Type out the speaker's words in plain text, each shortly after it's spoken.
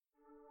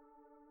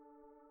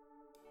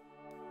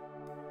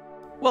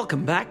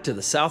Welcome back to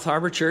the South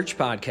Harbor Church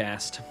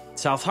podcast.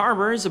 South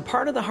Harbor is a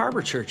part of the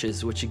Harbor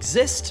Churches, which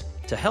exist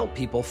to help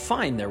people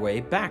find their way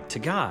back to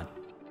God.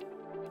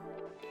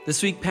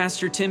 This week,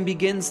 Pastor Tim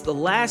begins the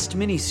last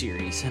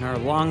mini-series in our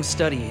long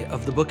study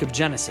of the book of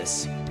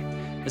Genesis.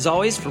 As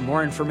always, for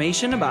more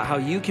information about how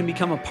you can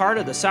become a part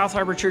of the South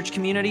Harbor Church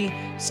community,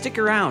 stick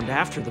around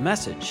after the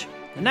message.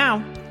 And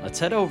now, let's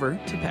head over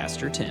to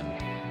Pastor Tim.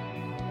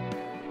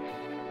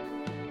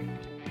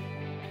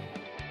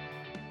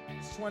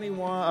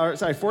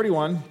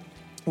 41.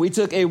 We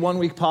took a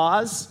 1-week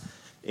pause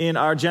in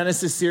our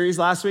Genesis series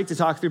last week to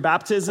talk through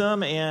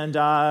baptism and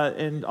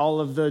all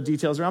of the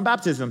details around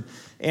baptism.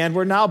 And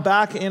we're now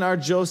back in our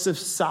Joseph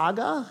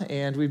saga,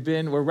 and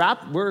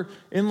we're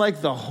in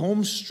like the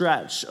home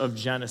stretch of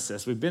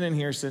Genesis. We've been in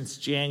here since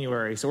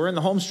January, so we're in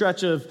the home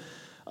stretch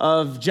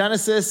of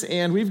Genesis,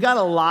 and we've got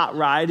a lot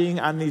riding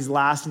on these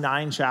last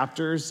 9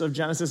 chapters of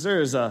Genesis.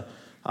 There is a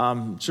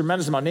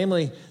tremendous amount.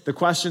 Namely, the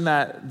question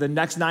that the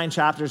next 9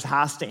 chapters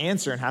has to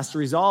answer and has to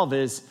resolve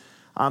is,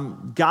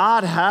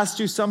 God has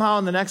to somehow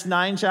in the next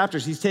 9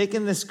 chapters, he's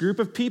taken this group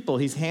of people,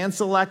 he's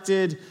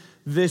hand-selected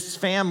this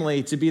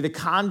family to be the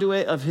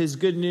conduit of his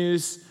good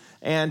news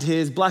and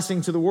his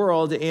blessing to the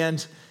world.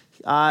 And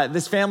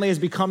this family has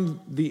become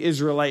the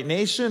Israelite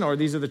nation, or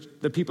these are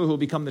the people who will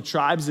become the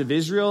tribes of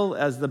Israel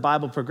as the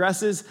Bible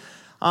progresses.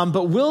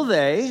 But will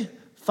they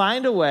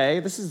find a way,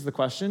 this is the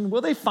question, will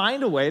they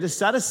find a way to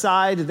set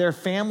aside their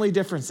family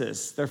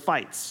differences, their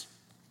fights?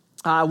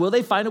 Will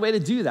they find a way to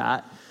do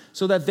that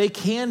so that they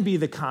can be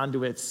the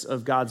conduits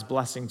of God's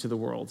blessing to the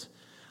world?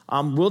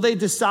 Will they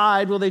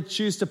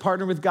choose to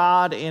partner with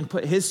God and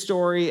put his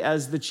story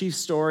as the chief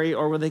story,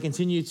 or will they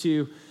continue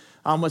to,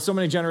 what so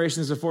many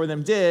generations before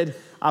them did,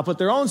 put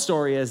their own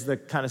story as the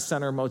kind of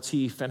center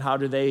motif, and how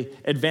do they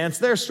advance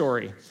their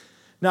story?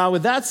 Now,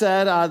 with that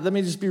said, let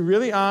me just be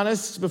really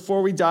honest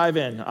before we dive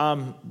in.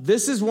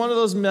 This is one of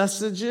those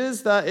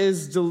messages that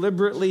is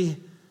deliberately,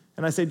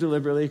 and I say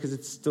deliberately because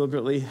it's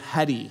deliberately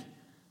heady.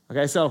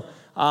 Okay, so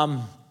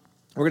we're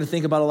going to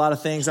think about a lot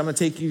of things. I'm going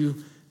to take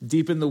you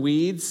deep in the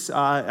weeds.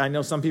 I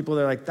know some people,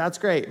 they're like, that's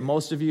great.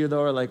 Most of you,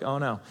 though, are like, oh,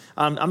 no.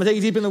 I'm going to take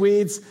you deep in the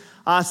weeds.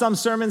 Some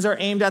sermons are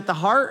aimed at the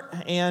heart,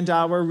 and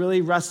we're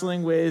really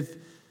wrestling with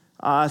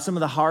some of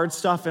the hard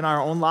stuff in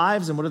our own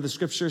lives and what do the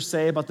scriptures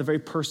say about the very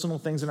personal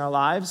things in our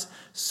lives.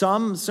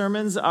 Some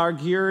sermons are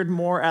geared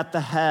more at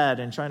the head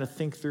and trying to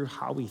think through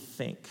how we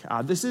think.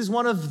 This is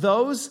one of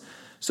those.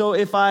 So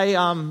if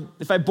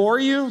I bore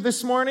you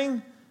this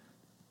morning,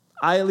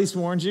 I at least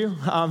warned you.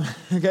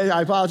 Okay,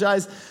 I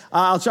apologize.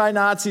 I'll try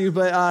not to,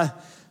 but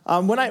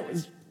let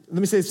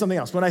me say something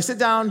else. When I sit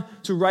down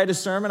to write a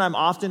sermon, I'm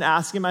often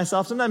asking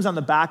myself, sometimes on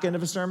the back end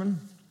of a sermon,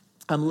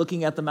 I'm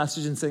looking at the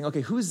message and saying, okay,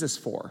 who is this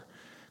for?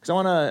 Because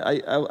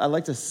I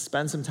like to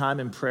spend some time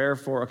in prayer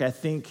for, okay, I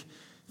think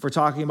if we're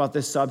talking about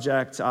this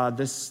subject,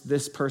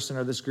 this person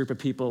or this group of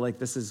people, like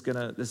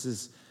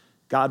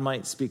God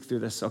might speak through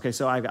this. Okay,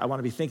 so I want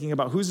to be thinking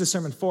about who's this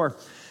sermon for.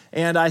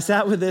 And I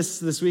sat with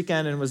this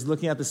weekend and was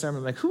looking at the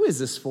sermon, like, who is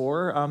this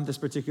for, this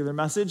particular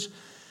message?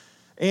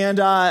 And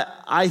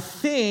I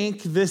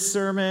think this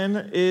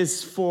sermon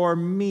is for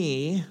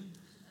me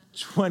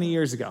 20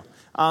 years ago.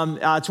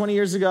 20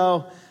 years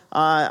ago,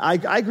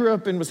 I grew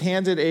up and was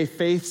handed a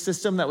faith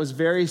system that was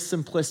very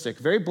simplistic,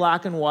 very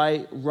black and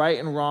white, right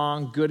and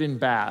wrong, good and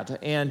bad.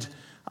 And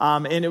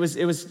it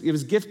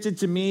was gifted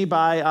to me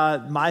by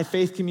my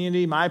faith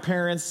community, my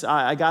parents.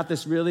 I got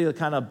this really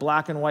kind of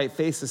black and white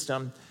faith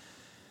system.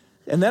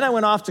 And then I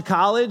went off to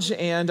college,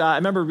 and I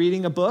remember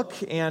reading a book,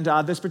 and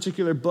this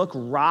particular book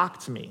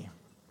rocked me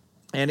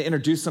and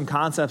introduced some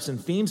concepts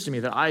and themes to me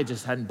that I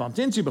just hadn't bumped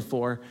into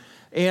before.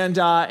 And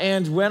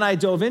when I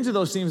dove into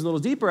those themes a little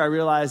deeper, I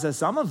realized that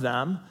some of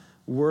them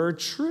were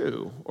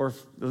true, or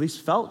at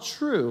least felt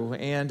true,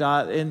 and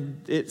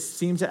it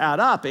seemed to add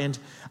up. And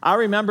I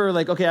remember,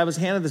 I was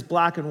handed this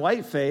black and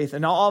white faith,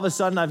 and now all of a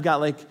sudden I've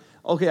got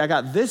I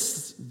got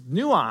this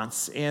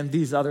nuance and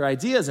these other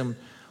ideas, and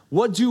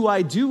what do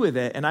I do with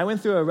it? And I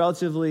went through a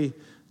relatively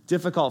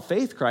difficult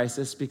faith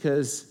crisis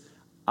because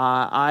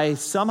I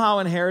somehow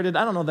inherited,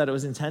 I don't know that it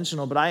was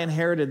intentional, but I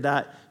inherited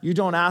that you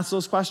don't ask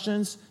those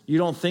questions, you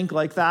don't think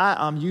like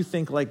that, you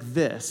think like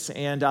this.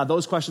 And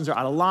those questions are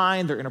out of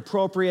line, they're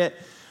inappropriate.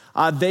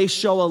 They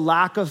show a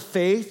lack of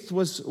faith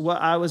was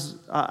what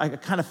I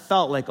kind of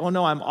felt like, oh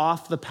no, I'm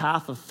off the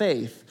path of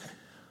faith.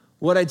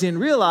 What I didn't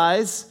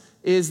realize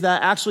is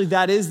that actually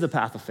that is the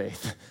path of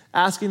faith.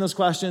 Asking those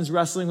questions,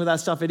 wrestling with that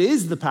stuff, it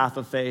is the path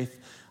of faith.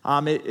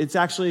 It's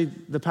actually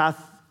the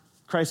path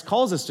Christ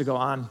calls us to go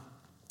on.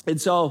 And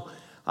so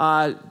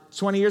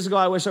 20 years ago,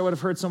 I wish I would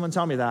have heard someone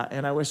tell me that.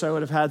 And I wish I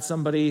would have had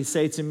somebody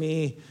say to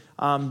me,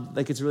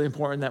 it's really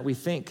important that we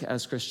think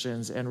as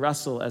Christians and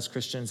wrestle as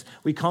Christians.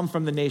 We come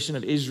from the nation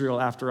of Israel,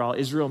 after all.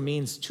 Israel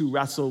means to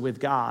wrestle with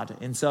God.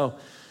 And so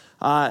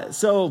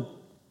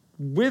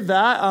with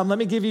that, let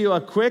me give you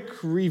a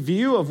quick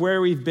review of where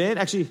we've been.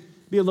 Actually,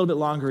 be a little bit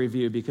longer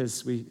review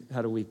because we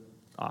had a week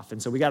off.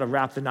 And so we got to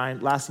wrap the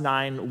last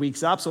 9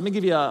 weeks up. So let me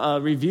give you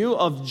a review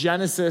of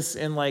Genesis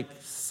in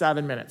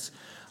 7 minutes.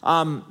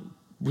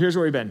 Here's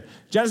where we've been.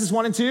 Genesis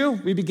 1 and 2,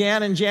 we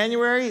began in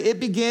January. It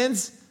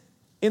begins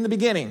in the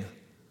beginning.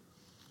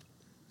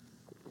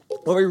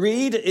 What we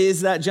read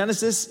is that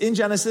in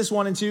Genesis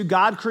 1 and 2,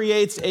 God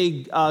creates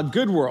a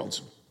good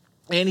world,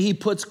 and he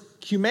puts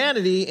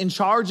humanity in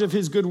charge of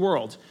his good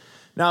world.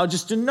 Now,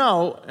 just to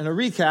note, and a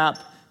recap,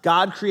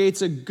 God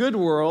creates a good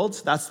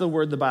world, that's the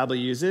word the Bible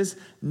uses,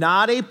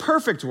 not a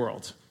perfect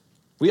world.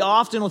 We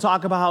often will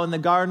talk about how in the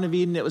Garden of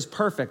Eden it was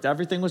perfect,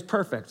 everything was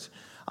perfect.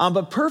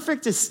 But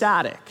perfect is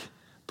static.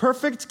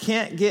 Perfect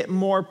can't get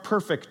more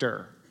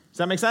perfecter. Does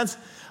that make sense?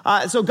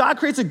 So God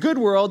creates a good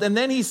world, and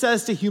then he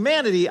says to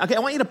humanity, okay, I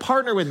want you to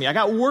partner with me. I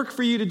got work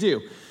for you to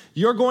do.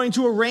 You're going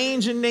to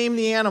arrange and name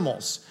the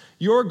animals.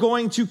 You're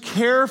going to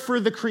care for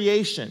the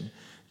creation.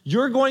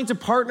 You're going to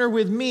partner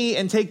with me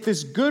and take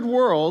this good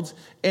world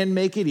and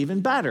make it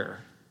even better.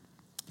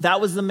 That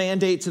was the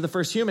mandate to the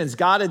first humans.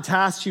 God had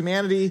tasked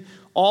humanity,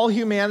 all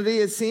humanity,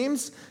 it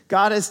seems.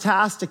 God has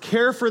tasked to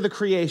care for the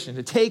creation,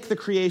 to take the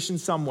creation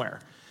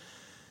somewhere.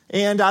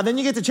 And then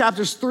you get to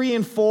chapters 3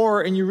 and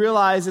 4, and you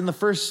realize in the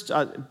first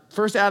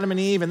Adam and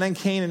Eve and then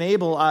Cain and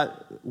Abel,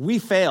 we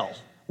fail.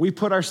 We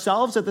put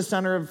ourselves at the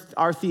center of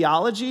our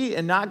theology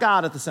and not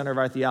God at the center of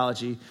our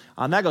theology.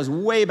 That goes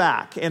way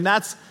back. And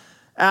that's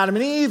Adam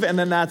and Eve, and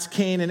then that's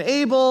Cain and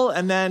Abel,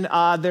 and then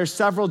there's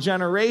several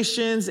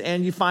generations,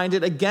 and you find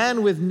it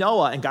again with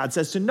Noah. And God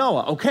says to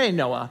Noah, okay,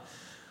 Noah,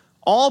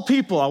 all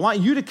people, I want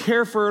you to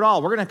care for it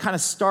all. We're going to kind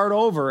of start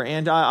over,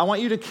 and I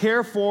want you to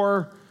care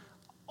for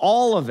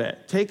all of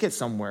it. Take it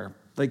somewhere.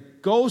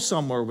 Like, go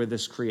somewhere with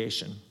this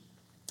creation.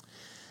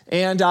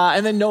 And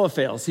then Noah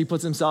fails. He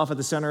puts himself at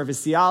the center of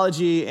his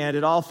theology, and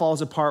it all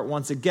falls apart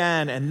once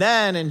again. And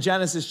then in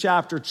Genesis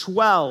chapter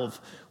 12,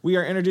 we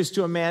are introduced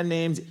to a man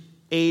named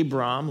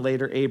Abram,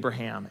 later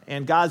Abraham.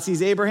 And God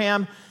sees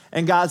Abraham,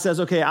 and God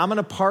says, okay, I'm going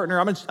to partner.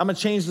 I'm going to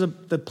change the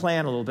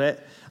plan a little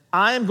bit.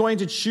 I am going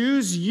to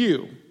choose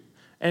you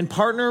and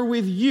partner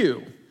with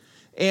you,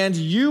 and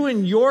you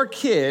and your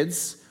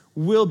kids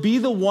will be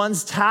the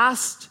ones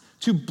tasked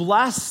to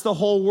bless the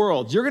whole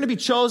world. You're going to be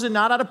chosen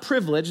not out of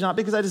privilege, not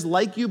because I just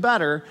like you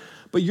better,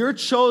 but you're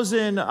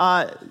chosen with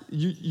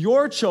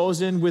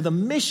a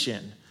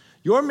mission.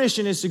 Your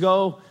mission is to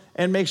go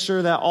and make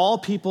sure that all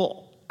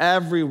people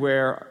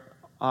everywhere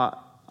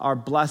are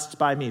blessed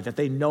by me, that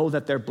they know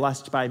that they're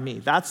blessed by me.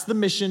 That's the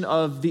mission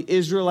of the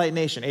Israelite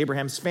nation.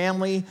 Abraham's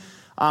family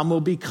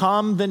will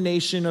become the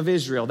nation of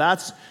Israel.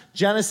 That's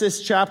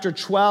Genesis chapter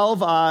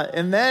 12.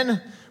 And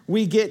then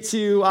we get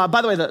to,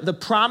 by the way, the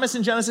promise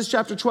in Genesis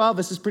chapter 12,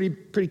 this is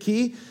pretty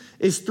key,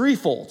 is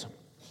threefold.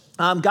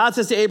 God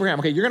says to Abraham,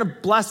 okay, you're going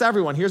to bless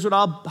everyone. Here's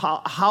how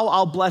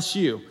I'll bless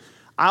you.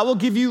 I will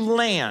give you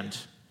land.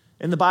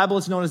 In the Bible,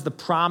 it's known as the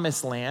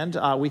promised land.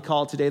 We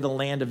call it today the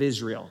land of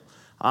Israel.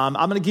 I'm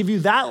going to give you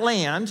that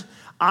land.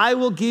 I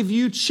will give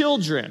you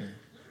children.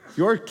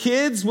 Your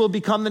kids will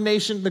become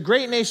the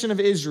great nation of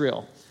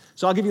Israel.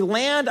 So I'll give you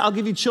land, I'll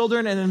give you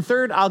children, and then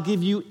third, I'll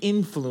give you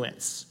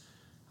influence.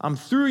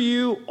 Through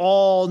you,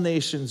 all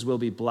nations will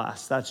be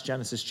blessed. That's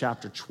Genesis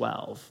chapter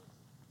 12.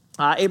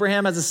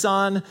 Abraham has a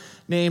son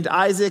named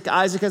Isaac.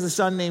 Isaac has a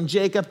son named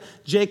Jacob.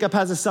 Jacob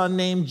has a son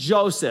named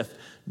Joseph.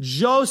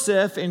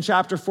 Joseph, in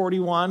chapter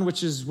 41,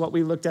 which is what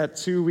we looked at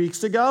 2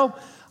 weeks ago,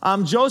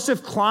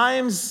 Joseph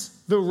climbs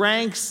the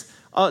ranks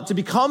to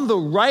become the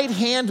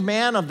right-hand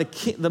man of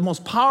the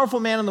most powerful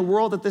man in the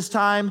world at this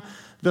time,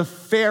 the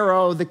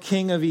Pharaoh, the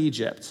king of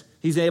Egypt.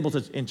 He's able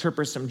to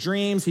interpret some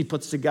dreams. He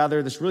puts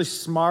together this really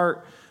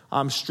smart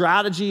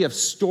strategy of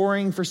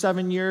storing for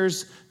 7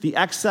 years the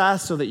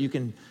excess so that you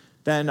can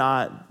then,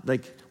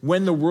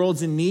 when the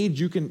world's in need,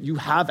 you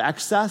have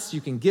excess,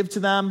 you can give to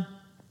them.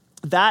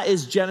 That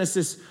is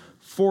Genesis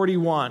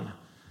 41.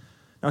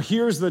 Now,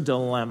 here's the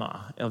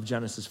dilemma of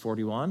Genesis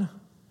 41.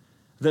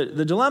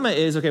 The dilemma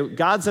is, okay,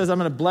 God says, I'm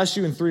going to bless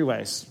you in three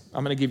ways.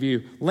 I'm going to give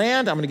you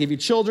land, I'm going to give you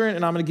children,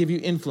 and I'm going to give you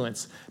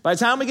influence. By the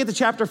time we get to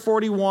chapter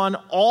 41,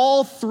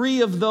 all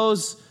three of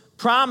those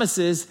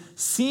promises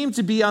seem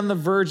to be on the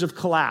verge of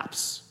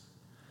collapse.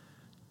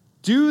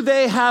 Do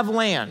they have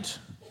land?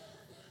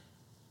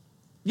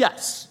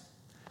 Yes.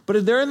 But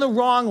if they're in the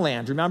wrong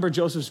land, remember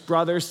Joseph's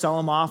brothers sell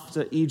him off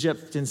to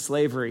Egypt in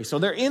slavery. So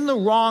they're in the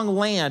wrong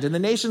land, and the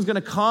nation's going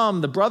to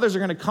come, the brothers are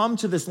going to come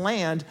to this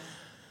land,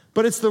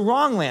 but it's the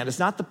wrong land. It's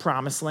not the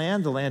promised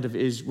land, the land of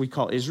we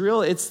call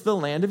Israel. It's the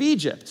land of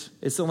Egypt.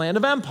 It's the land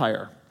of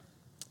empire.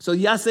 So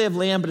yes, they have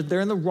land, but they're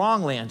in the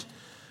wrong land.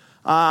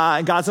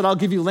 And God said, I'll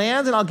give you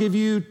land and I'll give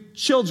you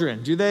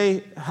children. Do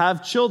they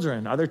have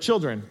children? Are there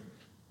children?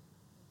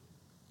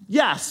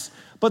 Yes,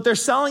 but they're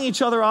selling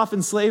each other off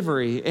in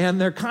slavery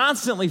and they're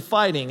constantly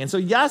fighting. And so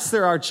yes,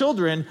 there are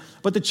children,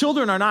 but the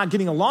children are not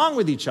getting along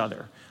with each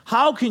other.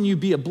 How can you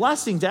be a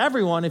blessing to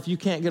everyone if you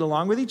can't get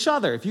along with each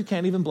other, if you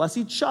can't even bless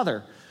each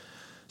other?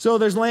 So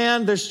there's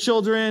land, there's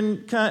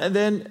children, and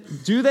then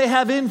do they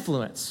have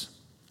influence?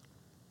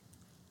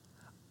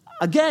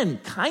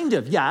 Again, kind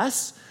of,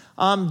 yes.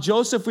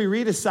 Joseph, we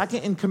read, is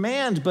second in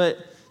command, but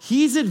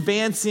he's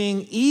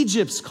advancing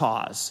Egypt's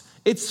cause.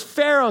 It's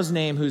Pharaoh's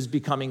name who's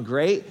becoming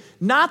great,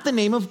 not the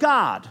name of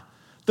God.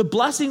 The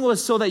blessing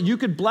was so that you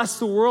could bless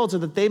the world so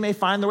that they may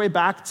find their way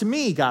back to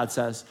me, God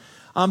says.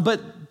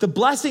 But the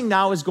blessing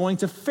now is going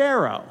to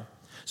Pharaoh.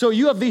 So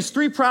you have these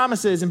three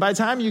promises, and by the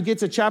time you get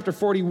to chapter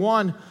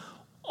 41,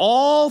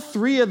 all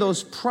three of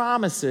those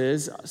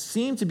promises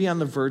seem to be on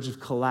the verge of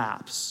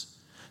collapse.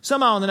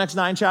 Somehow in the next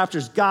 9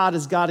 chapters, God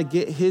has got to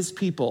get his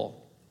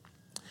people.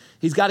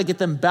 He's got to get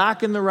them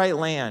back in the right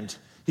land.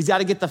 He's got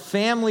to get the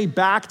family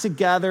back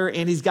together,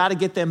 and he's got to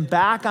get them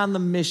back on the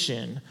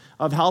mission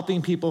of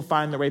helping people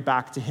find their way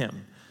back to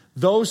him.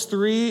 Those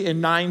 3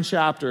 in 9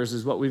 chapters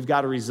is what we've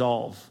got to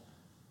resolve.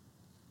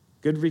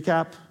 Good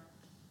recap?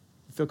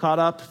 Feel caught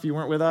up if you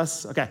weren't with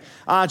us? Okay.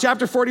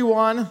 Chapter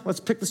 41, let's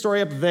pick the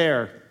story up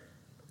there.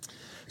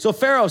 So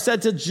Pharaoh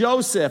said to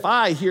Joseph,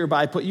 I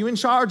hereby put you in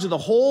charge of the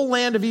whole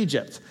land of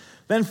Egypt.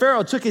 Then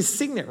Pharaoh took his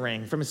signet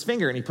ring from his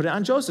finger and he put it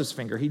on Joseph's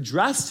finger. He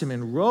dressed him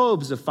in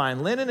robes of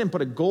fine linen and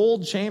put a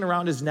gold chain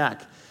around his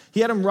neck.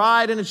 He had him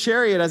ride in a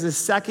chariot as his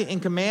second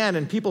in command,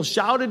 and people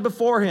shouted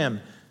before him,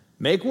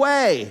 make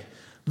way.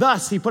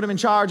 Thus he put him in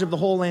charge of the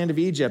whole land of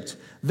Egypt.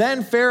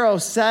 Then Pharaoh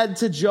said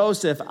to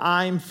Joseph,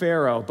 I'm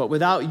Pharaoh, but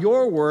without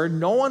your word,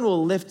 no one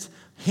will lift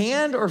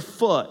hand or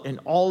foot in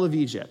all of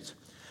Egypt.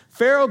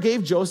 Pharaoh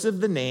gave Joseph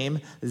the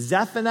name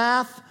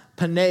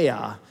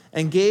Zaphenath-Paneah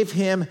and gave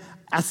him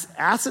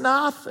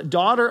Asenath,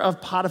 daughter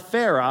of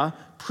Potiphera,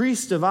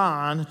 priest of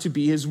On, to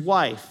be his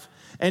wife.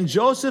 And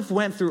Joseph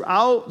went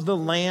throughout the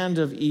land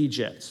of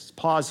Egypt.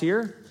 Pause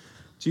here.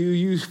 Do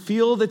you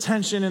feel the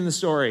tension in the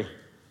story?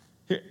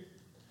 Here.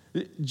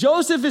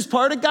 Joseph is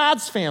part of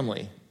God's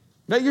family.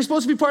 You're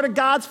supposed to be part of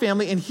God's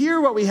family. And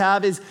here what we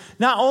have is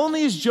not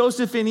only is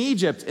Joseph in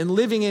Egypt and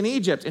living in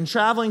Egypt and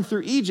traveling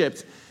through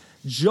Egypt,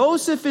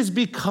 Joseph is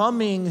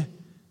becoming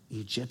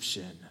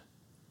Egyptian.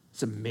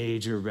 It's a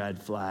major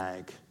red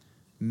flag,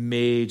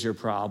 major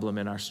problem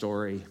in our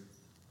story.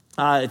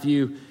 If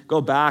you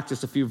go back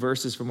just a few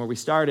verses from where we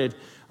started,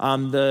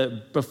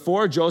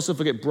 before Joseph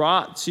will get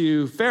brought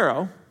to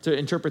Pharaoh to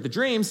interpret the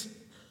dreams,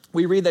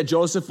 we read that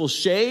Joseph will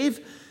shave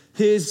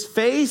his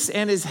face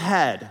and his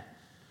head.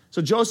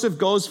 So Joseph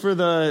goes for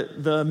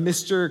the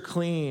Mr.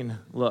 Clean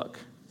look.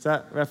 Does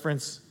that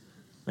reference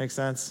make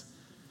sense?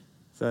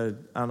 I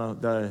don't know,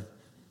 the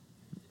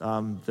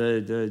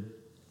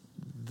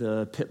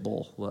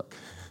Pitbull look.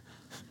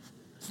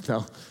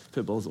 No,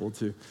 Pitbull's old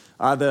too.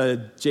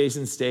 The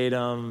Jason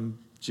Statham,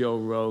 Joe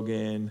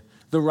Rogan,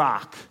 The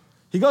Rock.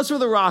 He goes for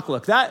the Rock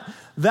look. That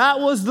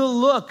was the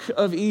look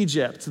of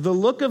Egypt, the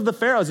look of the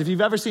pharaohs. If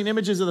you've ever seen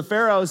images of the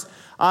pharaohs,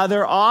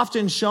 they're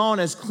often shown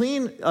as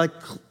clean,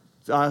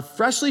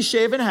 freshly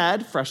shaven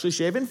head, freshly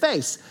shaven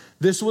face.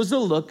 This was the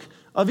look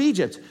of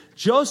Egypt.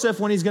 Joseph,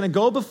 when he's going to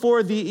go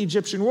before the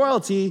Egyptian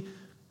royalty,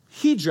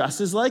 he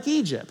dresses like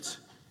Egypt.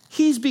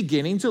 He's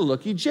beginning to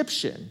look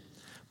Egyptian.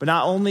 But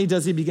not only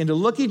does he begin to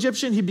look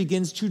Egyptian, he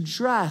begins to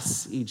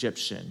dress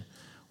Egyptian.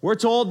 We're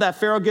told that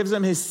Pharaoh gives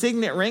him his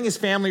signet ring, his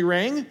family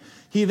ring.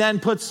 He then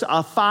puts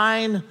a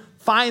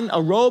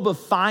robe of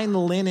fine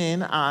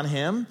linen on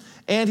him,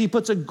 and he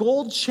puts a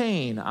gold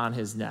chain on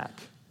his neck.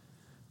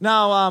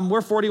 Now,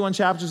 we're 41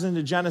 chapters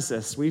into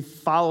Genesis. We've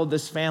followed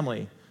this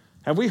family.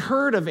 Have we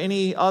heard of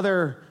any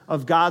other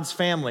of God's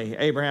family,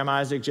 Abraham,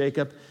 Isaac,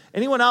 Jacob,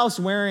 anyone else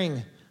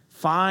wearing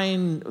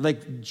fine,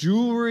 like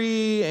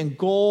jewelry and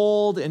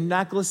gold and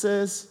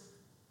necklaces?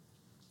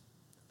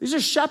 These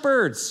are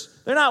shepherds.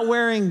 They're not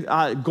wearing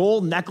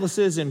gold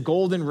necklaces and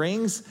golden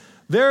rings.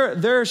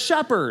 They're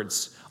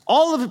shepherds.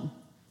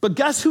 But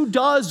guess who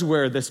does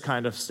wear this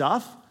kind of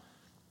stuff?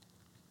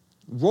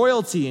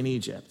 Royalty in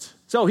Egypt.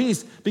 So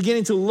he's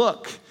beginning to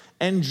look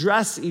and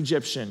dress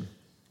Egyptian.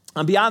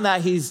 And beyond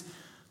that, he's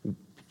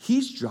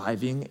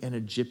driving an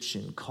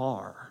Egyptian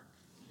car.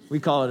 We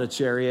call it a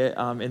chariot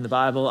in the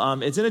Bible.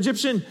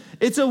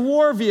 It's a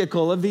war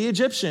vehicle of the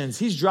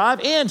Egyptians.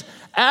 And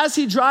as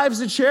he drives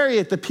the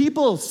chariot, the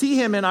people see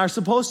him and are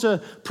supposed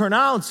to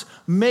pronounce,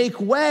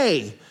 make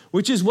way,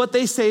 which is what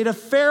they say to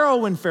Pharaoh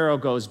when Pharaoh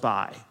goes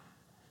by.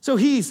 So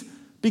he's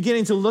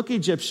beginning to look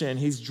Egyptian.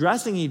 He's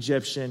dressing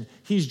Egyptian.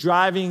 He's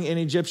driving an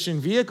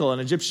Egyptian vehicle,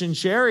 an Egyptian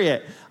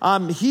chariot.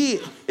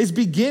 He is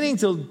beginning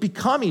to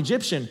become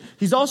Egyptian.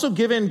 He's also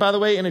given, by the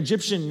way, an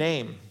Egyptian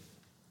name.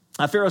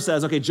 Pharaoh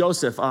says, okay,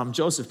 Joseph's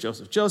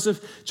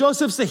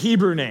the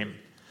Hebrew name.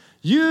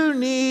 You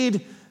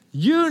need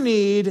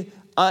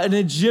an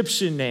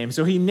Egyptian name.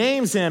 So he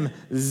names him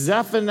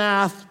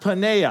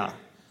Zaphenath-Paneah.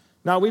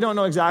 Now, we don't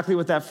know exactly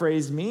what that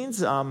phrase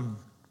means.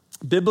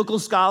 Biblical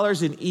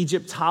scholars and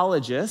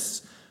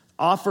Egyptologists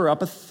offer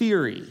up a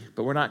theory,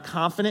 but we're not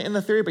confident in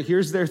the theory, but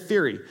here's their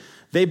theory.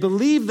 They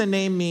believe the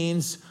name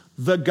means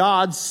the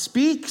God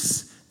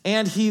speaks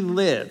and he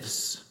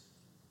lives.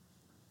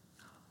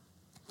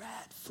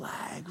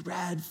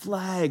 Red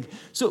flag.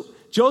 So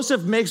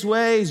Joseph makes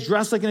way, he's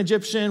dressed like an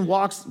Egyptian,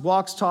 walks,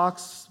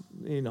 talks.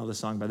 You know the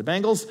song by the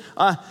Bangles.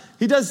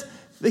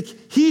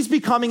 He's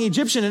becoming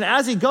Egyptian, and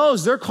as he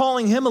goes, they're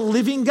calling him a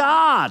living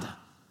God.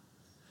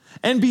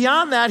 And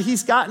beyond that,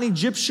 he's got an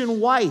Egyptian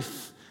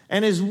wife.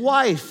 And his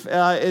wife,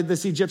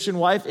 this Egyptian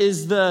wife,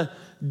 is the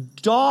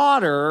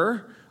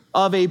daughter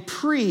of a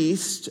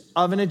priest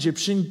of an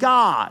Egyptian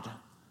god.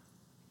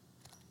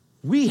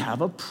 We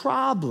have a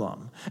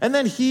problem. And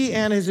then he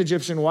and his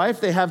Egyptian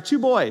wife, they have 2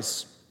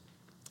 boys.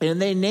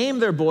 And they name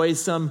their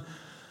boys some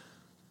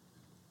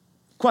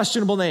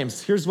questionable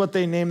names. Here's what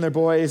they name their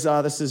boys.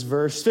 This is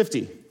verse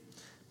 50.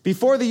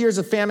 Before the years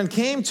of famine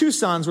came, 2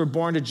 sons were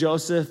born to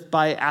Joseph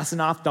by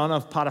Asenath, son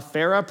of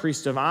Potipharah,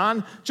 priest of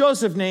On.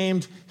 Joseph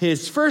named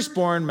his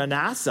firstborn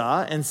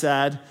Manasseh and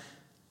said,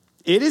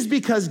 "It is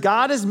because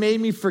God has made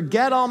me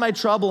forget all my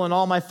trouble and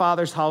all my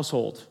father's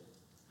household."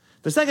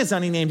 The second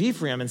son he named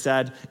Ephraim and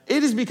said,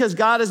 "It is because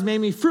God has made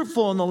me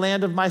fruitful in the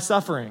land of my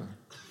suffering."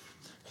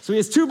 So he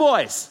has 2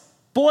 boys.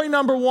 Boy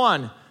number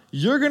 1,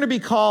 you're going to be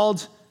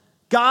called,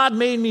 "God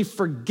made me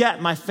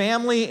forget my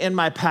family and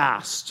my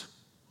past."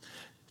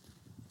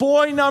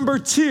 Boy number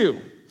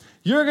 2,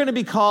 you're going to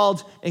be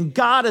called, "And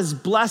God has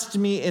blessed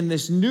me in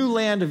this new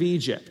land of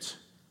Egypt."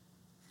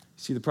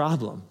 See the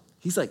problem?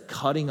 He's like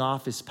cutting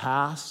off his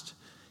past.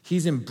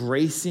 He's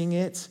embracing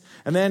it.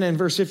 And then in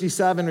verse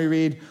 57, we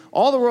read,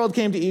 "All the world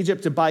came to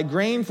Egypt to buy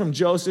grain from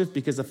Joseph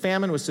because the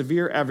famine was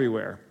severe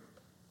everywhere."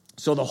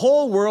 So the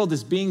whole world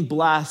is being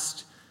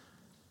blessed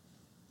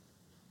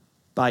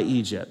by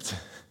Egypt.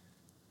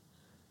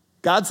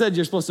 God said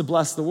you're supposed to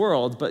bless the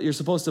world, but you're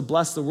supposed to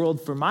bless the world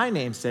for my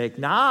name's sake,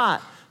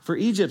 not for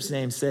Egypt's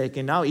name's sake.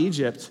 And now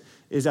Egypt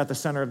is at the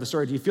center of the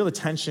story. Do you feel the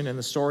tension in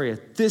the story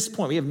at this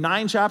point? We have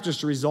 9 chapters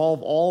to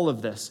resolve all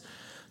of this.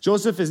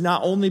 Joseph is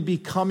not only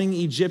becoming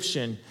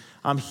Egyptian,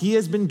 he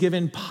has been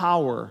given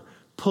power,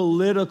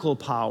 political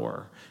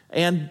power.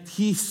 And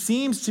he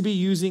seems to be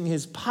using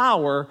his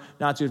power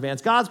not to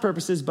advance God's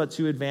purposes, but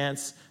to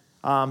advance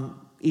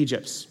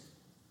Egypt's.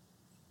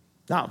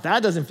 Now, if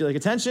that doesn't feel like a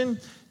tension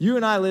you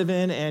and I live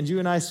in and you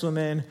and I swim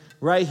in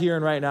right here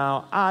and right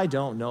now, I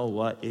don't know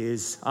what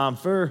is.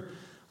 For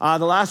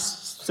the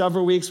last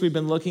several weeks, we've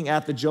been looking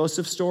at the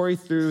Joseph story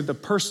through the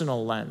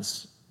personal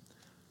lens.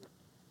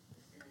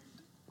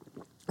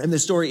 And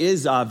this story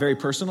is very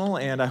personal,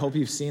 and I hope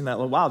you've seen that.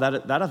 Wow,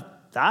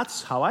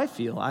 that's how I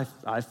feel.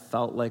 I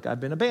felt like I've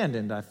been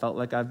abandoned. I felt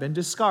like I've been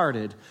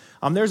discarded.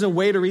 There's a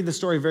way to read the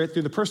story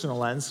through the personal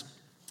lens,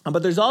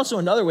 but there's also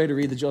another way to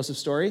read the Joseph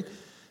story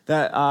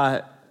that,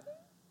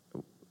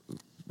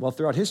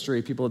 throughout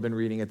history, people have been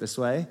reading it this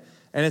way.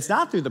 And it's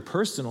not through the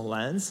personal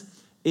lens.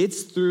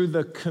 It's through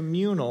the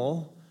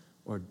communal,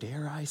 or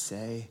dare I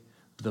say,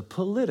 the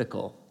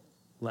political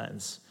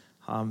lens.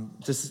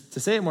 To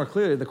say it more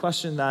clearly, the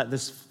question that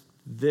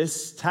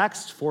this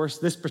text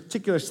this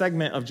particular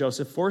segment of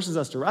Joseph forces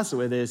us to wrestle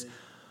with is,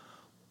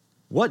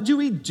 what do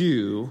we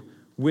do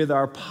with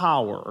our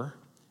power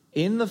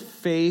in the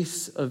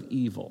face of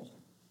evil?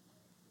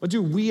 What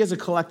do we as a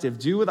collective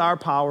do with our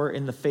power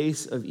in the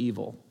face of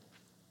evil?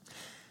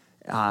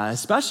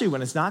 Especially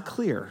when it's not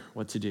clear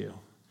what to do.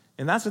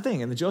 And that's the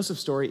thing. In the Joseph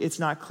story, it's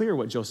not clear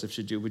what Joseph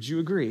should do. Would you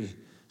agree?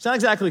 It's not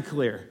exactly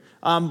clear.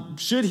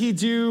 Should he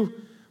do...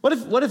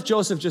 What if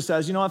Joseph just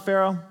says, "You know what,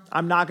 Pharaoh?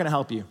 I'm not going to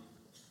help you.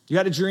 You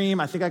had a dream.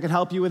 I think I could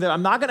help you with it.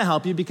 I'm not going to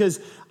help you because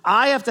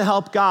I have to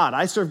help God.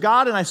 I serve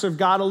God and I serve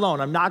God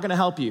alone. I'm not going to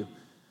help you."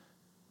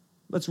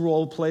 Let's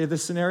role play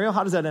this scenario.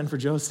 How does that end for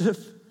Joseph?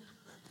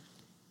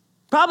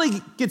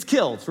 Probably gets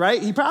killed,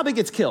 right? He probably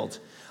gets killed.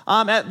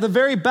 At the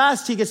very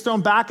best, he gets thrown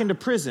back into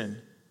prison.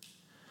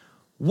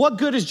 What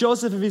good is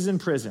Joseph if he's in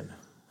prison?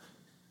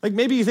 Like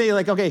maybe you say,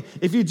 okay,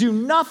 if you do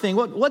nothing,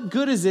 what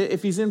good is it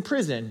if he's in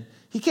prison?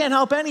 He can't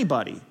help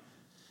anybody.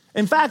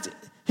 In fact,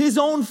 his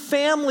own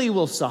family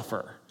will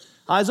suffer.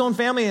 His own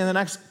family in the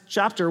next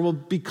chapter will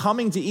be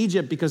coming to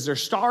Egypt because they're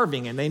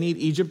starving and they need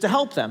Egypt to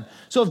help them.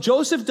 So if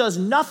Joseph does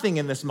nothing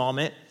in this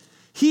moment,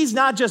 he's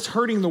not just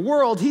hurting the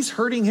world, he's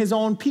hurting his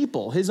own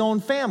people, his own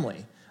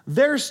family.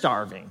 They're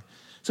starving.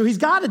 So he's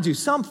got to do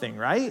something,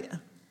 right?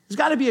 There's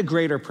got to be a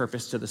greater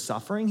purpose to the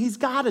suffering. He's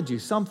got to do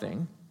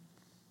something.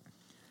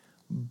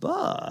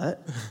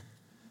 But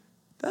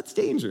that's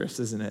dangerous,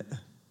 isn't it?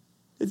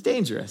 It's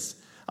dangerous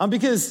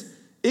because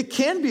it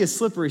can be a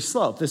slippery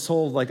slope, this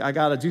whole, I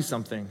got to do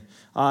something.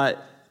 So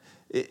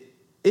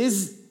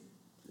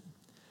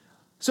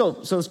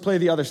let's play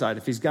the other side.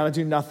 If he's got to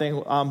do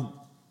nothing,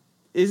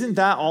 isn't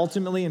that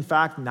ultimately, in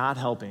fact, not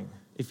helping?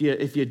 If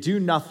you do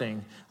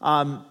nothing,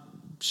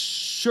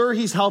 sure,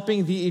 he's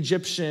helping the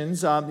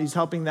Egyptians, he's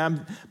helping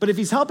them, but if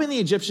he's helping the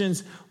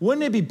Egyptians,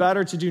 wouldn't it be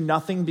better to do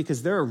nothing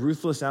because they're a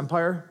ruthless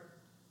empire?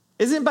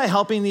 Isn't by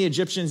helping the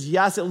Egyptians,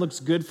 yes, it looks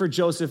good for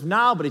Joseph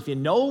now, but if you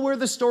know where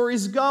the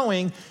story's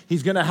going,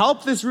 he's going to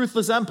help this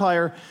ruthless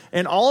empire,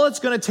 and all it's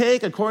going to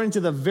take, according to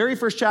the very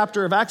first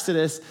chapter of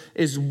Exodus,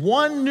 is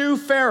one new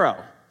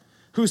Pharaoh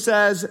who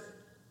says,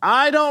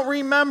 "I don't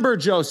remember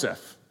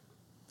Joseph."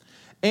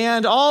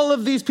 And all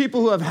of these people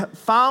who have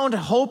found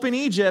hope in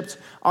Egypt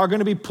are going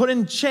to be put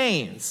in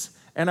chains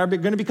and are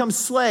going to become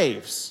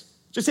slaves.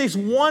 It just takes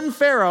one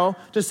Pharaoh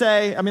to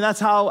say, that's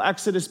how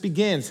Exodus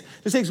begins.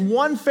 It just takes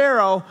one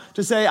Pharaoh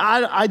to say,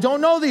 I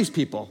don't know these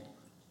people.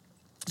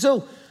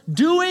 So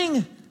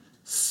doing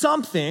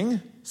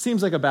something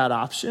seems like a bad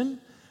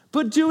option,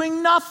 but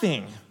doing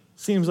nothing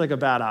seems like a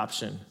bad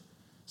option.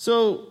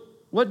 So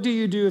what do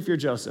you do if you're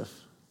Joseph?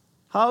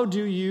 How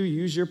do you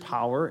use your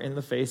power in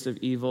the face of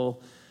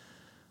evil?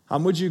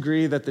 Would you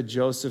agree that the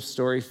Joseph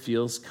story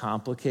feels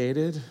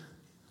complicated?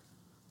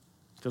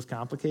 Feels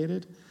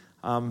complicated?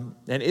 And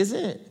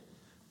isn't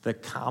the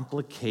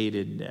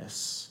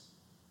complicatedness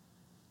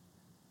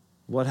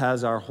what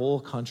has our whole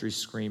country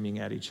screaming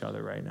at each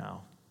other right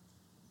now?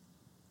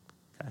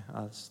 Okay,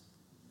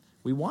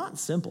 we want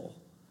simple.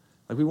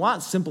 We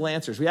want simple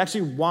answers. We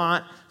actually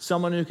want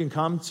someone who can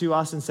come to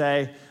us and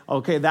say,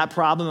 okay, that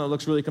problem that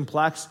looks really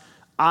complex,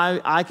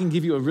 I can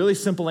give you a really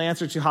simple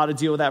answer to how to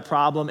deal with that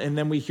problem. And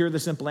then we hear the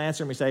simple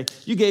answer and we say,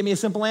 you gave me a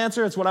simple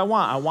answer. It's what I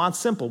want. I want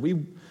simple.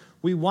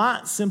 We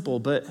want simple,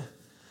 but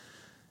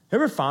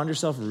ever found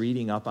yourself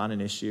reading up on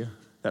an issue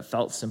that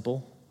felt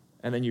simple?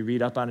 And then you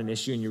read up on an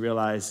issue and you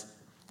realize,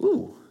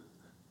 ooh,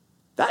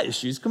 that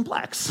issue is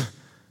complex.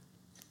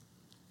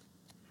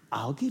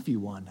 I'll give you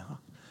one.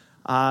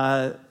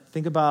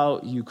 Think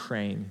about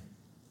Ukraine.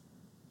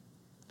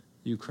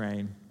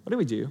 What do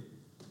we do?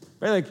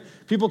 Right? Like,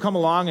 people come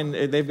along and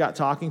they've got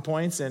talking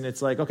points, and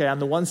it's like, okay, on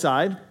the one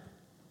side,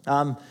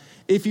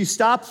 if you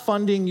stop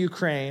funding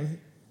Ukraine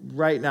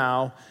right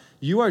now,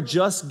 you are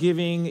just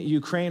giving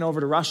Ukraine over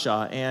to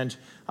Russia, and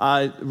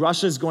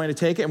Russia is going to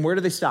take it. And where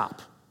do they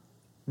stop?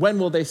 When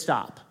will they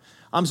stop?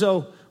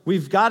 So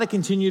we've got to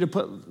continue to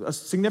put a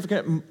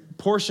significant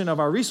portion of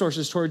our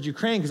resources toward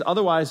Ukraine, because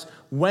otherwise,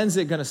 when's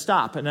it going to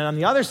stop? And then on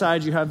the other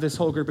side, you have this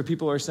whole group of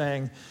people who are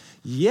saying,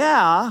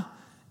 yeah,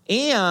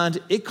 and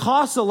it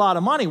costs a lot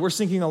of money. We're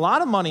sinking a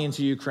lot of money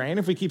into Ukraine.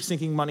 If we keep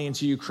sinking money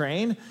into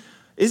Ukraine,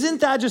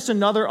 isn't that just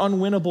another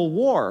unwinnable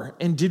war?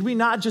 And did we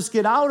not just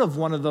get out of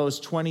one of those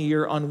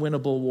 20-year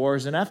unwinnable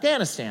wars in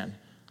Afghanistan?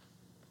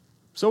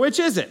 So which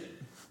is it?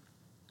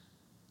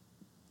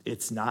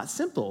 It's not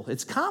simple.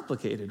 It's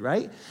complicated,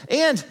 right?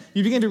 And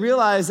you begin to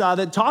realize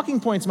that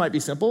talking points might be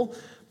simple,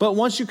 but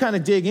once you kind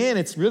of dig in,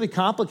 it's really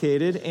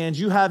complicated, and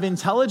you have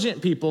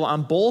intelligent people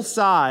on both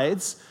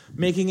sides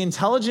making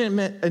intelligent,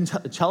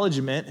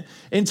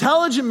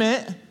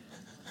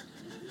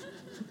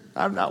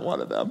 I'm not one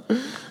of them,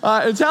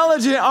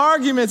 intelligent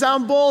arguments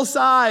on both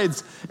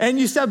sides. And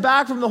you step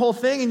back from the whole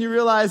thing and you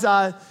realize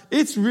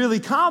it's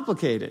really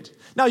complicated.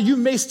 Now, you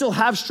may still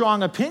have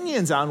strong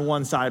opinions on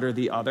one side or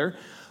the other,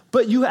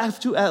 but you have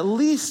to, at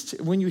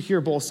least when you hear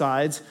both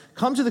sides,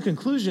 come to the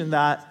conclusion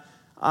that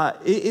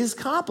it is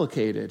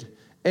complicated.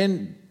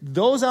 And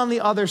those on the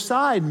other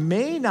side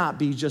may not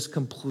be just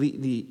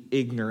completely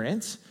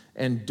ignorant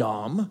and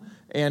dumb,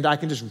 and I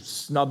can just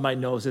snub my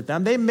nose at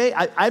them.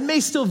 I may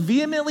still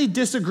vehemently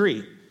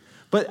disagree,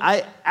 but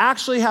I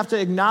actually have to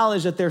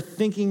acknowledge that they're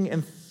thinking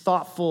and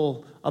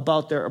thoughtful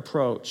about their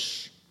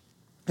approach.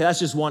 Okay, that's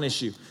just one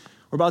issue.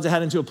 We're about to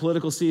head into a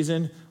political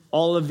season.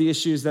 All of the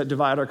issues that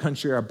divide our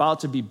country are about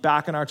to be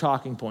back in our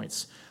talking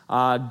points.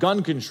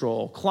 Gun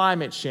control,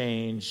 climate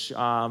change,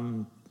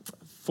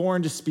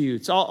 foreign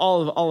disputes,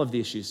 all of the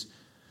issues.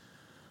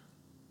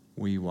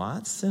 We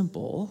want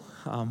simple.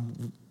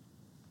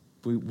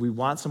 We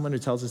want someone who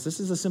tells us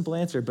this is a simple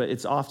answer, but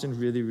it's often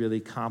really,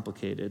 really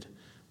complicated.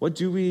 How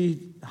do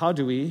we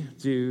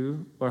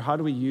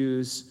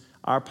use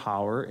our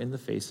power in the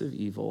face of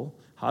evil?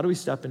 How do we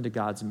step into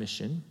God's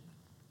mission?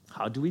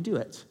 How do we do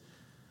it?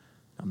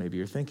 Now, maybe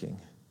you're thinking,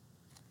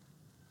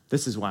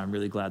 this is why I'm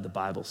really glad the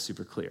Bible's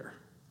super clear.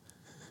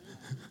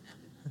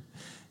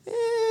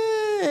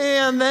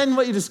 And then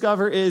what you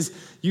discover is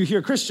you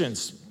hear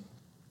Christians,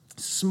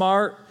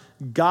 smart,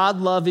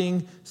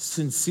 God-loving,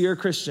 sincere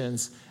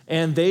Christians,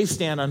 and they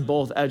stand on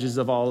both edges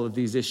of all of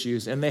these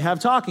issues, and they have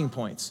talking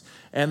points,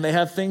 and they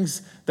have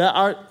things that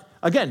are,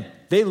 again,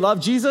 they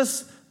love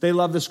Jesus, they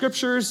love the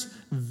scriptures,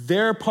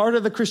 they're part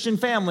of the Christian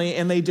family,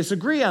 and they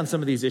disagree on some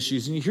of these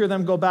issues, and you hear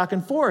them go back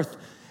and forth.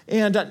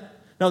 And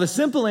now the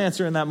simple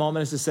answer in that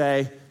moment is to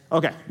say,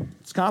 okay,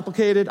 it's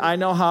complicated. I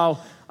know how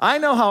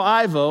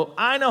I vote.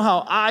 I know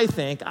how I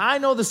think. I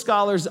know the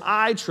scholars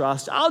I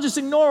trust. I'll just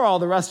ignore all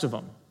the rest of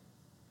them.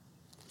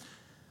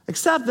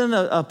 Except then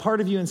a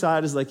part of you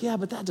inside is like, yeah,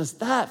 but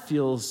that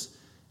feels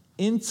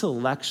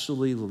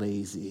intellectually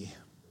lazy.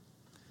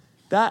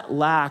 That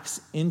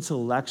lacks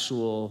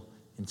intellectual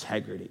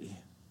integrity.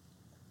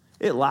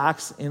 It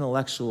lacks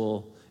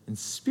intellectual and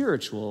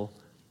spiritual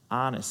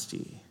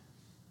honesty.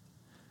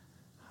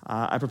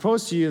 I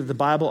propose to you that the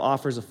Bible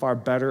offers a far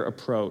better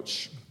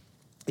approach.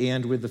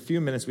 And with the few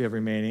minutes we have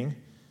remaining,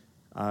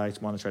 I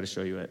want to try to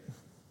show you it.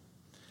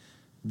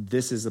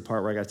 This is the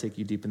part where I got to take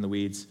you deep in the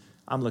weeds.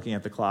 I'm looking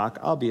at the clock.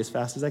 I'll be as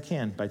fast as I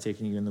can by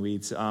taking you in the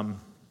weeds.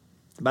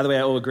 By the way,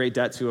 I owe a great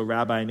debt to a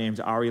rabbi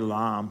named Ari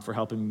Lam for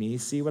helping me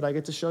see what I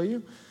get to show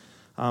you.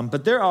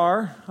 But there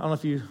are, I don't know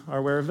if you are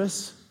aware of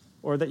this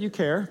or that you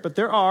care, but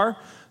there are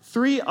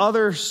 3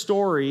 other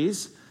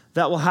stories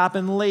that will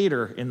happen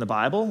later in the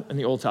Bible, in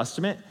the Old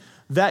Testament,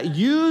 that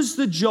use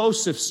the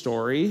Joseph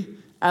story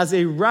as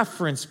a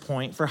reference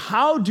point for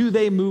how do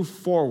they move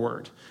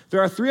forward.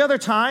 There are 3 other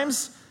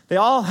times They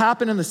all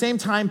happen in the same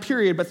time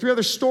period, but 3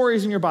 other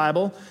stories in your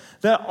Bible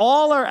that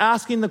all are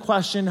asking the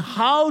question,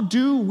 how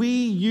do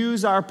we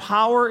use our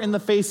power in the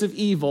face of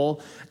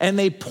evil? And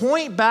they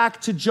point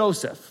back to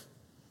Joseph.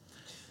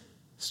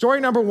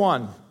 Story number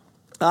 1.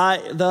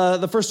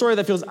 The first story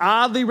that feels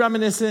oddly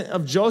reminiscent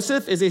of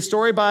Joseph is a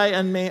story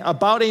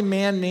about a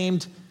man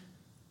named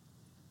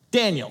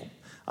Daniel.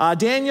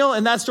 Daniel,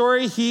 in that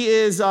story, he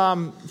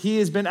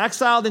has been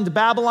exiled into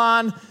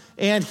Babylon,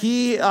 and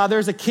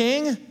there's a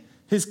king.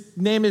 His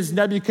name is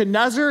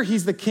Nebuchadnezzar.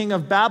 He's the king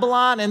of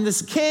Babylon, and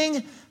this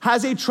king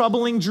has a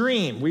troubling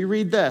dream. We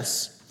read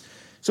this.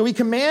 So he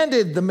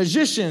commanded the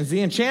magicians,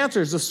 the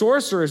enchanters, the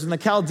sorcerers, and the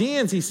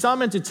Chaldeans he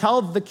summoned to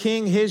tell the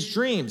king his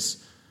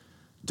dreams.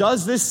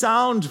 Does this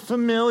sound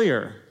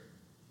familiar?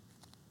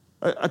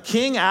 A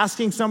king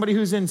asking somebody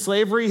who's in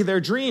slavery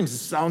their dreams. It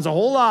sounds a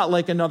whole lot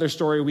like another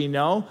story we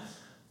know,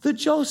 the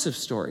Joseph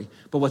story.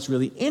 But what's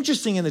really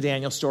interesting in the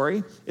Daniel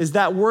story is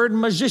that word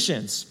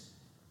magicians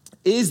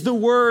is the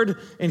word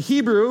in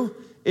Hebrew.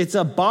 It's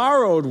a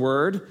borrowed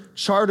word,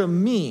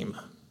 chardamim.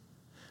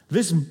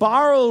 This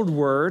borrowed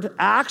word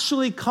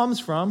actually comes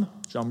from,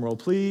 drum roll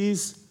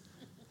please,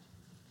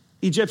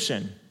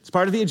 Egyptian. It's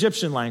part of the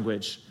Egyptian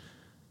language.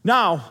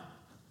 Now,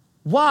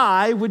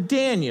 why would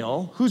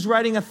Daniel, who's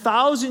writing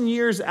 1,000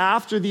 years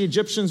after the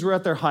Egyptians were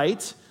at their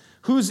height,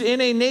 who's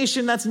in a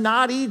nation that's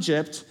not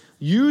Egypt,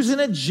 use an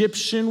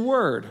Egyptian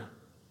word?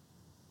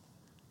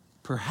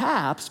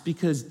 Perhaps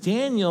because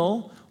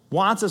Daniel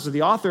wants us, or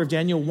the author of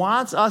Daniel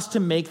wants us to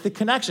make the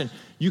connection.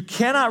 You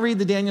cannot read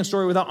the Daniel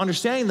story without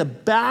understanding the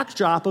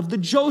backdrop of the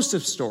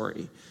Joseph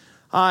story.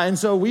 And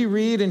so we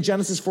read in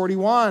Genesis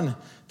 41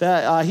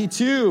 that he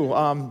too,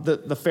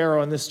 the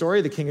Pharaoh in this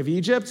story, the king of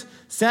Egypt,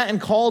 sent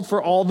and called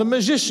for all the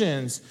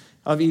magicians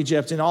of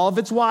Egypt and all of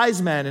its wise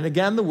men. And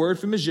again, the word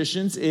for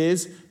magicians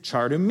is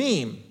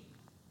chardamim.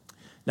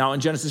 Now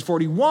in Genesis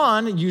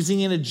 41,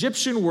 using an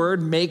Egyptian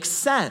word makes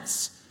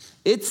sense.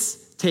 It's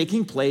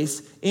taking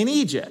place in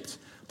Egypt.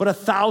 But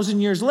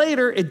 1,000 years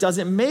later, it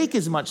doesn't make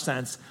as much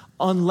sense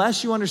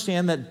unless you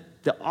understand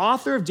that the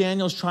author of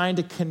Daniel is trying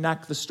to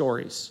connect the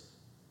stories.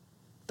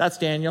 That's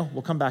Daniel.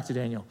 We'll come back to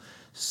Daniel.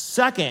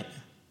 Second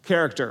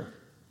character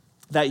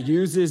that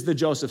uses the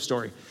Joseph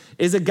story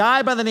is a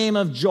guy by the name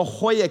of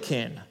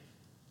Jehoiakim.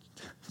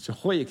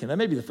 Jehoiakim. That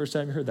may be the first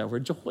time you heard that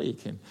word,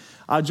 Jehoiakim.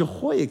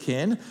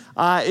 Jehoiakim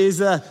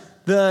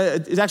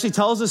it actually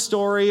tells a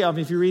story of,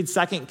 if you read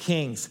 2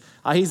 Kings,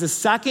 he's the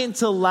second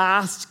to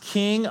last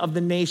king of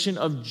the nation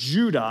of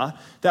Judah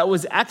that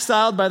was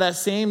exiled by that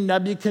same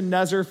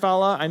Nebuchadnezzar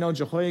fella. I know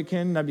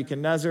Jehoiakim,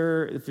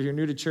 Nebuchadnezzar. If you're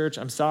new to church,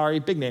 I'm sorry,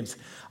 big names.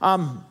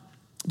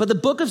 But the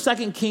book of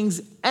 2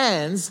 Kings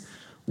ends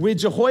with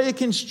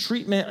Jehoiakim's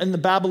treatment in the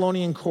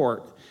Babylonian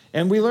court.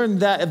 And we learn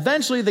that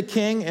eventually the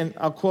king, and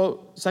I'll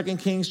quote 2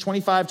 Kings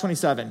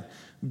 25:27,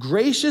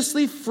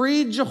 graciously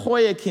freed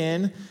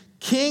Jehoiakim,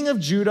 king of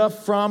Judah,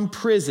 from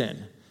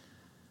prison.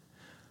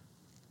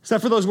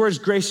 Except for those words,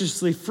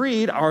 graciously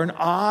freed, are an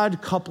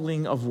odd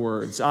coupling of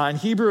words. In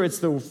Hebrew, it's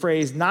the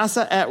phrase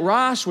nasa et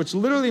rash, which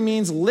literally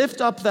means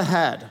lift up the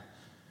head.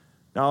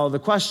 Now, the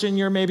question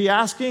you're maybe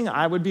asking,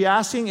 I would be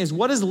asking, is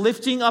what does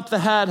lifting up the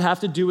head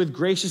have to do with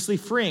graciously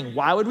freeing?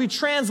 Why would we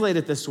translate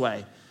it this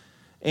way?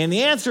 And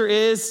the answer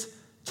is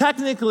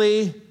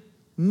technically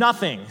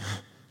nothing.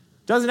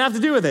 Doesn't have to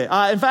do with it.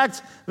 In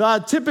fact,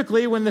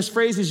 typically when this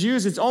phrase is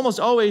used, it's almost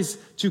always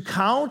to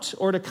count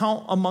or to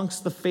count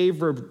amongst the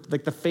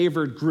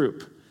favored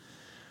group.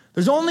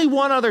 There's only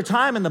one other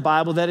time in the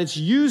Bible that it's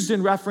used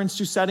in reference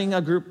to setting a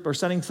group or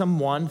setting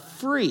someone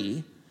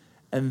free.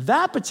 And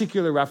that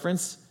particular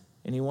reference,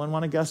 anyone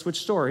want to guess which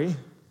story?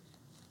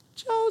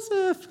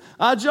 Joseph.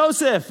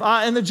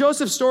 In the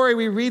Joseph story,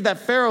 we read that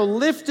Pharaoh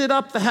lifted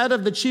up the head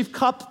of the chief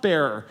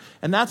cupbearer,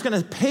 and that's going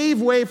to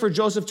pave way for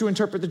Joseph to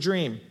interpret the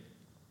dream.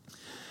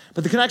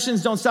 But the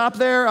connections don't stop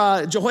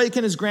there.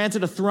 Jehoiakim is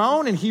granted a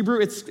throne. In Hebrew,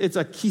 it's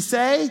a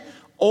kisei,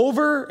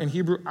 over, in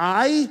Hebrew,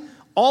 ai,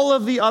 all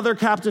of the other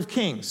captive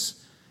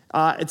kings.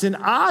 It's an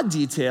odd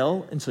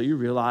detail until you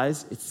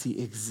realize it's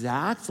the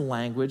exact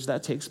language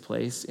that takes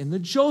place in the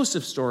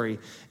Joseph story.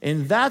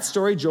 In that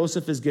story,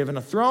 Joseph is given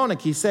a throne, a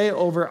kisei,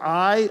 over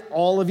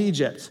all of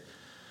Egypt.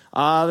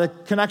 The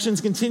connections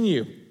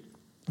continue.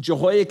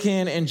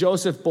 Jehoiakim and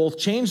Joseph both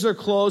change their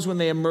clothes when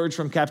they emerge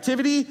from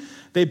captivity.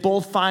 They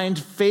both find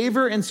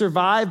favor and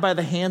survive by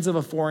the hands of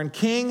a foreign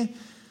king.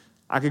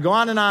 I could go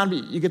on,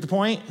 but you get the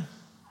point? Okay,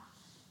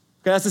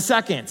 that's the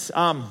second.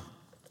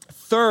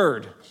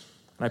 Third,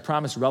 and I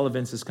promise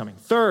relevance is coming.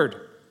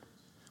 Third,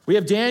 we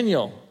have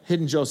Daniel,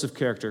 hidden Joseph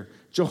character.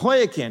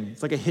 Jehoiakim,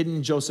 it's like a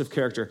hidden Joseph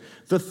character.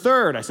 The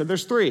third, I said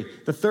there's three.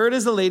 The third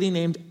is a lady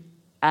named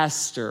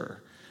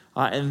Esther.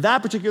 In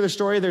that particular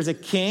story, there's a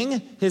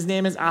king. His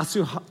name is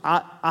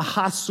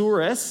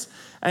Ahasuerus,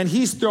 and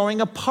he's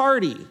throwing a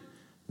party.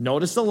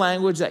 Notice the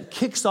language that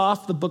kicks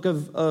off the book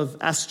of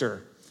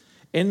Esther.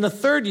 In the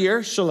third year,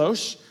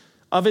 Shalosh,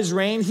 of his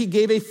reign, he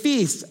gave a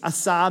feast,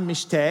 Asa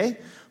Mishteh,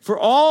 for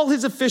all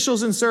his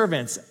officials and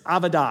servants,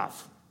 Avadav.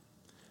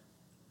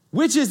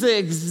 which is the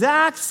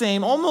exact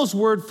same, almost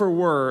word for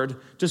word,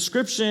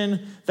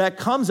 description that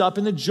comes up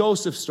in the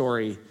Joseph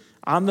story.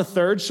 On the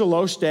third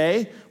Shalosh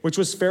day, which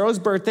was Pharaoh's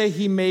birthday,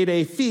 he made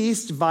a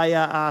feast,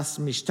 Vaya'as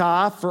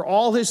Mishtah, for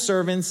all his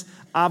servants,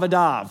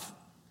 Avadav.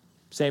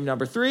 Same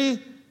number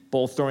 3,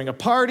 both throwing a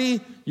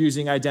party,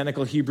 using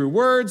identical Hebrew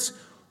words.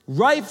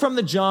 Right from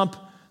the jump,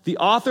 the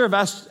author of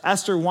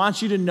Esther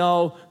wants you to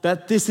know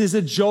that this is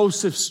a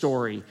Joseph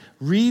story.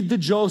 Read the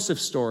Joseph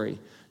story.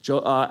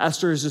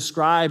 Esther is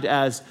described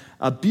as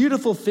a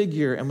beautiful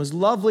figure and was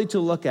lovely to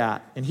look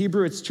at. In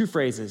Hebrew, it's 2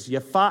 phrases,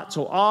 Yafat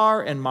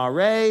To'ar and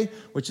Mareh,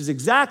 which is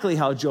exactly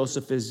how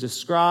Joseph is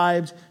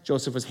described.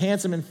 Joseph was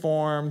handsome in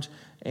form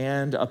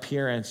and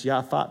appearance.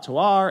 Yafat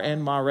To'ar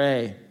and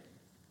Mareh.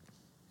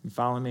 You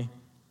following me?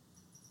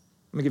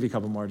 Let me give you a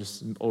couple more,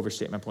 just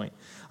overstate my point.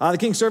 The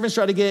king's servants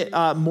tried to get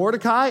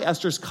Mordecai,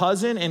 Esther's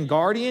cousin and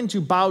guardian,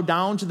 to bow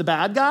down to the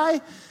bad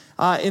guy.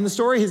 In the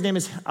story, his name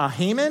is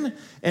Haman,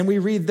 and we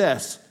read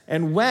this.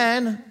 And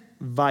when,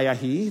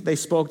 Vayahi, they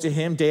spoke to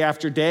him day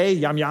after day,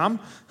 yam yam,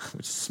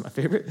 which is my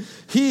favorite,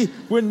 he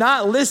would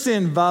not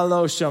listen,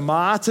 valo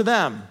shama, to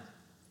them,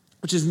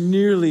 which is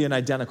nearly an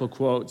identical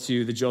quote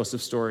to the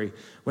Joseph story.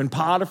 When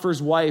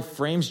Potiphar's wife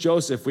frames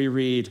Joseph, we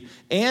read,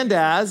 and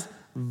as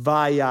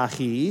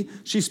Vayahi,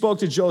 she spoke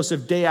to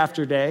Joseph day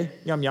after day,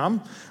 yum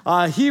yum,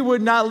 he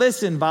would not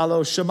listen,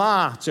 valo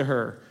shama, to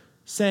her.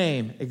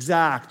 Same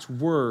exact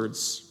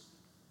words.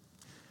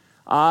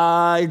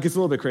 It gets a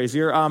little bit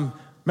crazier.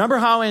 Remember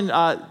how in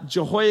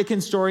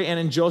Jehoiakin's story and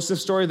in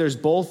Joseph's story, there's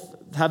both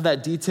have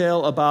that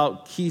detail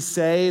about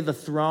Kisei, the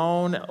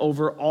throne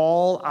over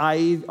all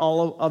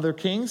other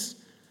kings?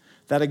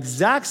 That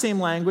exact same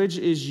language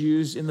is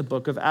used in the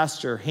book of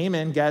Esther.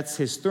 Haman gets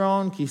his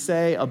throne,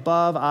 Kisei,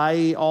 above,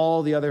 i.e.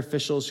 all the other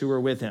officials who were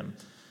with him.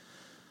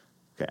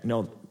 Okay,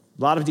 no, a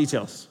lot of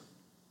details.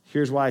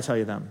 Here's why I tell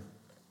you them.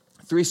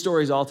 3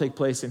 stories all take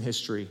place in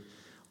history.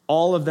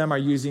 All of them are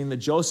using the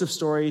Joseph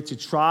story to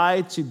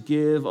try to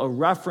give a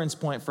reference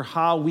point for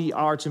how we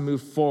are to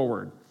move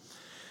forward.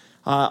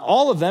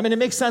 All of them, and it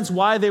makes sense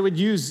why they would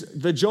use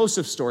the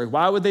Joseph story.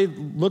 Why would they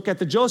look at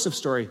the Joseph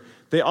story?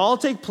 They all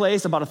take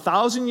place about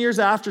 1,000 years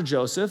after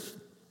Joseph,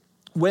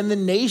 when the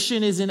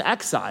nation is in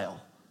exile.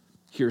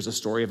 Here's a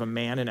story of a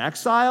man in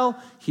exile.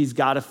 He's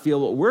got to feel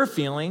what we're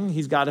feeling.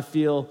 He's got to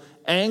feel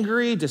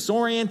angry,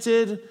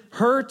 disoriented,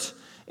 hurt,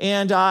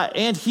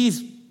 and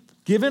he's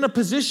given a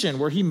position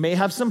where he may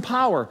have some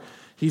power.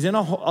 He's in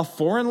a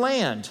foreign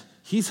land.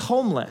 He's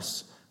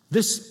homeless.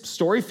 This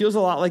story feels a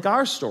lot like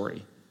our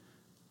story.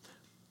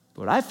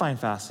 What I find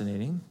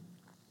fascinating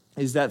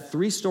is that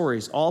 3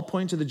 stories all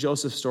point to the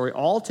Joseph story,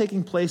 all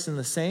taking place in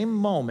the same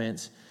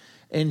moment,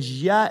 and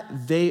yet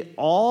they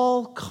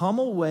all come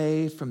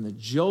away from the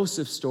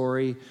Joseph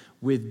story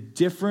with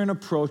different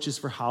approaches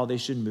for how they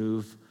should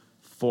move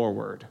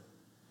forward.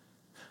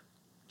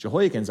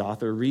 Jehoiakin's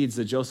author reads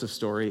the Joseph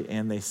story,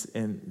 and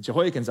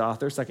Jehoiakin's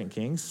author, 2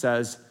 Kings,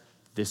 says,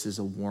 this is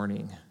a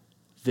warning.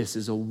 This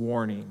is a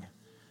warning.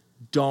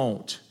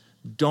 Don't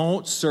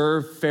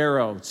serve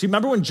Pharaoh. See,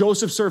 remember when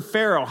Joseph served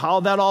Pharaoh, how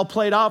that all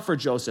played out for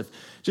Joseph.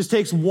 Just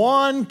takes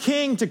one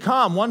king to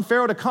come, one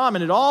Pharaoh to come,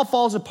 and it all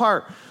falls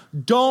apart.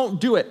 Don't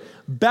do it.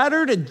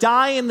 Better to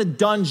die in the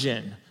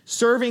dungeon,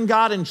 serving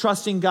God and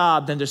trusting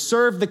God, than to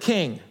serve the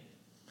king.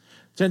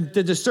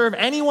 To serve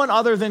anyone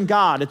other than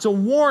God. It's a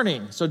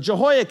warning. So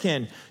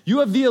Jehoiakin, you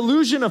have the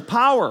illusion of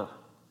power,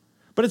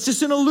 but it's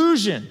just an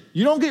illusion.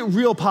 You don't get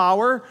real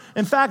power.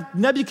 In fact,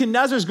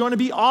 Nebuchadnezzar is going to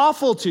be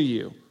awful to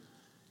you.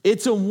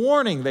 It's a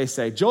warning, they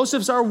say.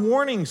 Joseph's our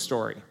warning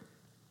story.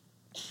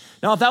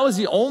 Now, if that was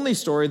the only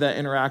story that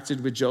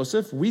interacted with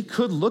Joseph, we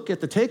could look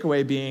at the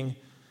takeaway being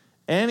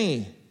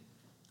any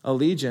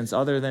allegiance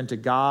other than to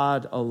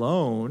God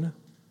alone.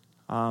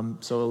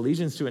 So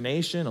allegiance to a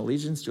nation,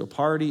 allegiance to a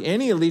party,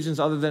 any allegiance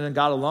other than to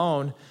God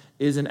alone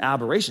is an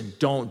aberration.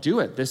 Don't do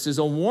it. This is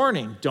a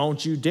warning.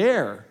 Don't you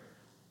dare.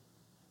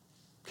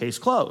 Case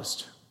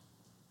closed.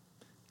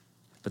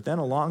 But then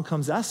along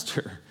comes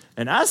Esther.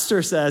 And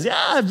Esther says, yeah,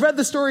 I've read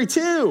the story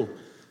too.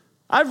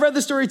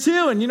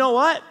 And you know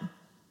what?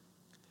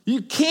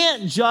 You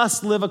can't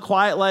just live a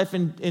quiet life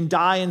and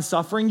die in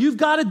suffering. You've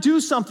got to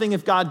do something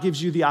if God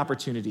gives you the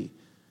opportunity.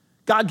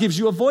 God gives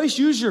you a voice,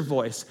 use your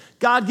voice.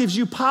 God gives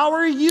you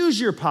power, use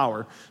your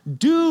power.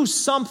 Do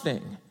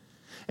something.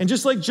 And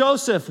just like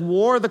Joseph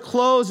wore the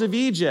clothes of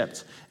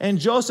Egypt, and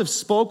Joseph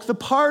spoke the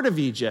part of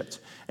Egypt,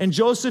 and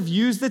Joseph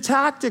used the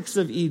tactics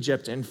of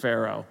Egypt and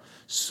Pharaoh,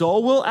 so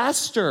will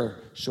Esther.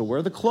 She'll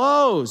wear the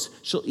clothes.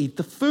 She'll eat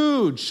the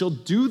food. She'll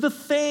do the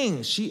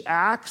things. She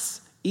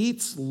acts,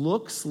 eats,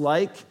 looks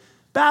like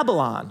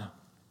Babylon.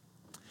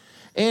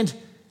 And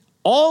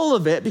all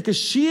of it because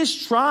she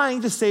is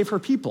trying to save her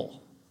people.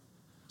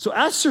 So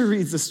Esther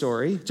reads the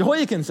story.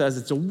 Jehoiakin says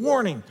it's a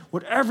warning.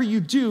 Whatever you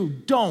do,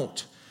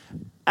 don't.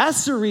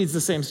 Esther reads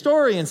the same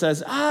story and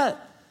says,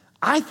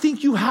 I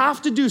think you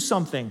have to do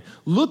something.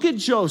 Look at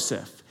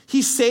Joseph.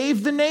 He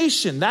saved the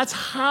nation. That's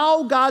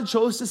how God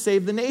chose to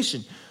save the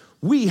nation.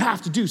 We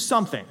have to do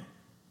something.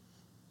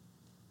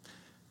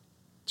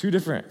 2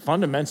 different,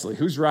 fundamentally,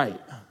 who's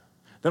right?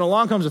 Then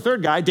along comes a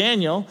third guy,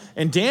 Daniel,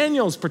 and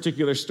Daniel's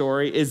particular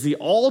story is the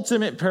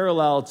ultimate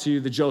parallel to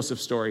the Joseph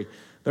story.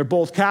 They're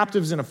both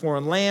captives in a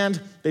foreign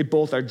land. They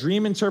both are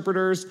dream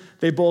interpreters.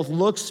 They both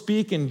look,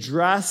 speak, and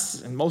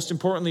dress, and most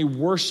importantly,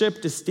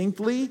 worship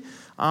distinctly.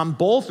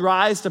 Both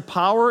rise to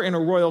power in a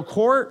royal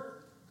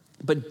court,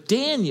 but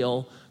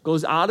Daniel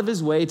goes out of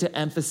his way to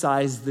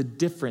emphasize the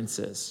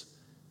differences.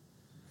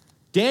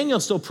 Daniel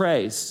still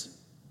prays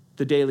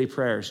the daily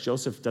prayers.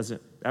 Joseph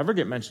doesn't ever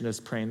get mentioned as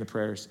praying the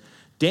prayers.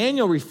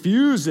 Daniel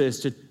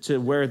refuses to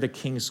wear the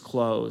king's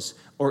clothes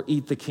or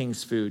eat the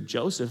king's food.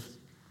 Joseph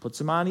puts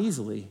him on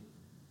easily,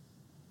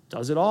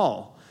 does it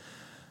all.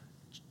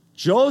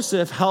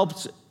 Joseph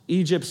helped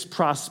Egypt's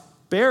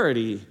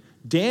prosperity.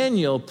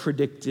 Daniel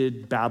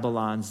predicted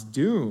Babylon's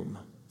doom.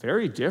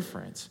 Very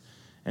different.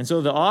 And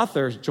so the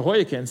author,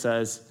 Jehoiakim,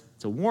 says,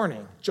 it's a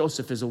warning.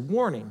 Joseph is a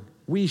warning.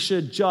 We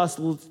should just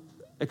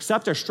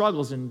accept our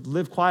struggles and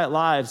live quiet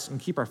lives and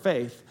keep our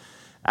faith.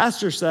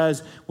 Esther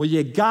says, well,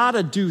 you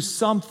gotta do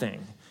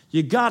something.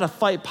 You gotta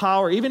fight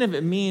power, even if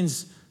it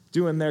means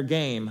doing their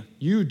game.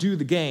 You do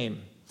the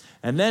game.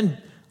 And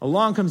then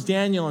along comes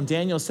Daniel, and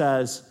Daniel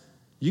says,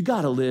 you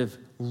gotta live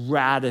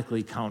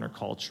radically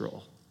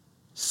countercultural.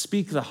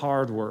 Speak the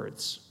hard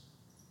words.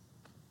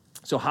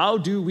 So how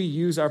do we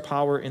use our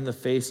power in the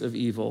face of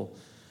evil?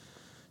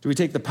 Do we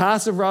take the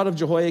passive route of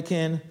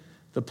Jehoiakim,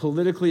 the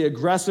politically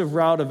aggressive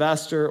route of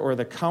Esther, or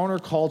the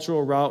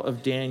countercultural route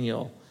of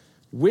Daniel?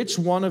 Which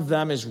one of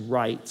them is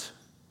right?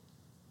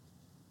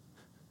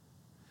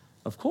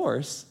 Of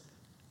course,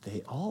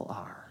 they all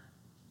are.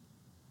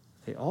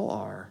 They all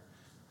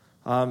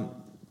are.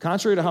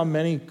 Contrary to how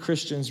many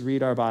Christians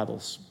read our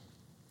Bibles,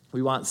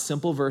 we want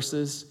simple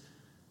verses,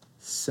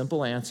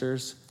 simple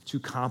answers to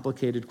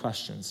complicated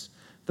questions.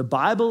 The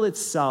Bible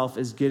itself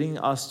is getting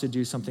us to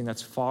do something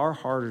that's far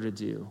harder to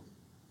do,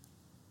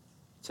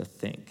 to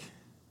think,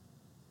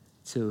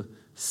 to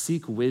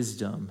seek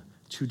wisdom,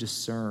 to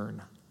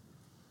discern.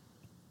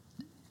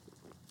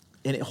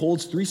 And it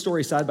holds three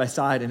stories side by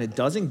side, and it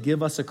doesn't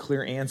give us a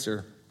clear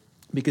answer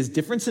because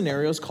different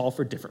scenarios call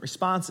for different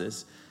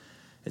responses.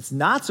 It's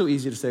not so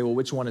easy to say, well,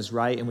 which one is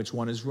right and which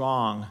one is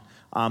wrong?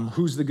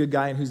 Who's the good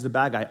guy and who's the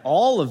bad guy?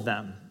 All of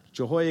them,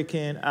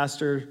 Jehoiakim,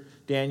 Esther,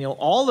 Daniel,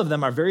 all of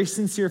them are very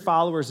sincere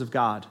followers of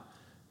God.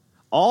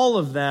 All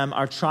of them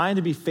are trying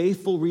to be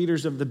faithful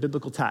readers of the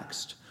biblical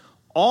text.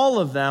 All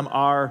of them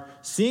are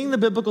seeing the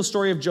biblical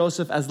story of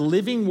Joseph as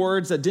living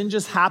words that didn't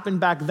just happen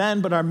back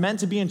then, but are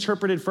meant to be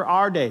interpreted for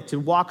our day, to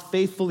walk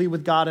faithfully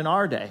with God in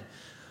our day.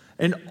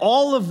 And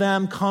all of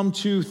them come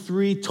to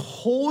three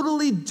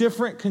totally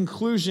different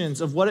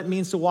conclusions of what it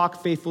means to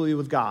walk faithfully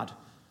with God.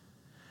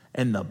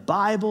 And the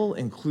Bible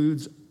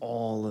includes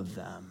all of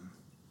them.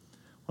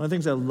 One of the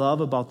things I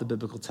love about the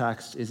biblical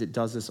text is it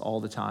does this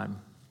all the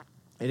time.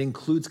 It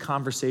includes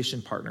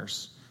conversation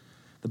partners.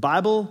 The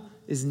Bible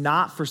is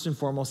not first and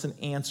foremost an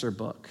answer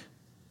book.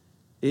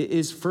 It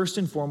is first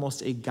and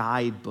foremost a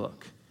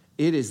guidebook.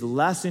 It is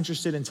less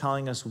interested in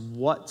telling us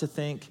what to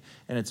think,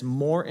 and it's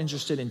more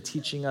interested in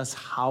teaching us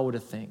how to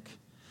think.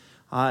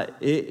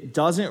 It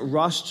doesn't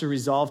rush to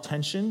resolve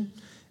tension.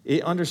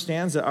 It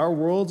understands that our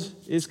world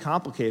is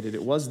complicated.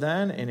 It was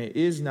then, and it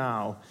is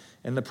now.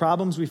 And the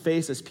problems we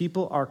face as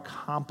people are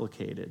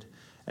complicated.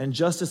 And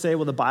just to say,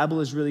 well, the Bible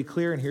is really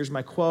clear, and here's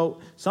my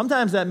quote,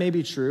 sometimes that may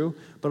be true,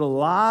 but a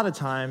lot of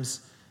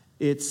times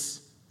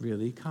it's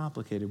really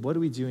complicated. What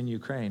do we do in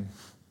Ukraine?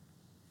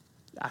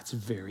 That's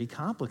very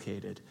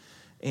complicated.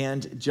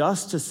 And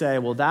just to say,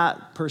 well,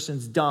 that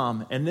person's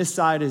dumb, and this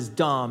side is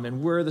dumb,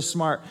 and we're the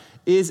smart,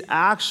 is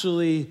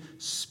actually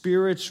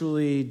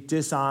spiritually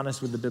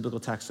dishonest with the biblical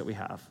text that we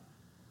have.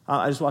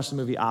 I just watched the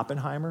movie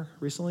Oppenheimer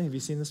recently. Have you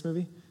seen this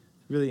movie?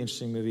 Really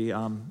interesting movie,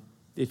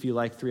 if you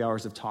like 3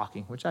 hours of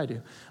talking, which I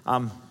do.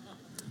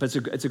 But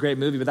it's a great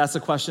movie. But that's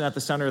the question at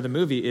the center of the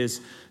movie is,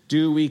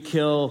 do we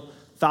kill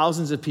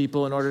thousands of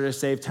people in order to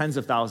save tens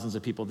of thousands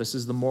of people? This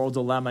is the moral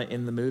dilemma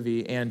in the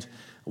movie. And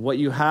what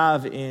you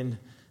have in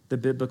the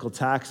biblical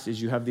text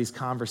is you have these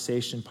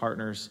conversation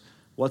partners.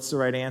 What's the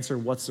right answer?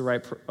 What's the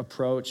right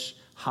approach?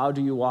 How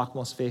do you walk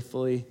most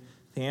faithfully?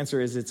 The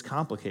answer is it's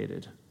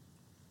complicated.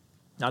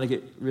 Now to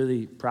get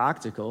really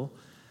practical,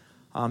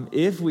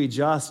 if we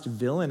just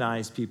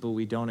villainize people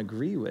we don't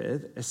agree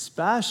with,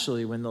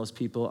 especially when those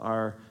people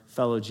are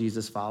fellow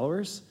Jesus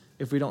followers,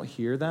 if we don't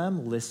hear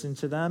them, listen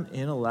to them,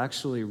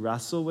 intellectually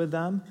wrestle with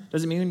them,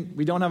 doesn't mean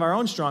we don't have our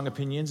own strong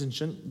opinions and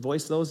shouldn't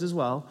voice those as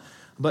well.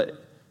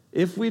 But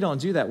if we don't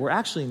do that, we're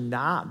actually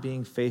not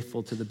being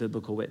faithful to the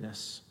biblical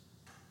witness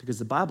because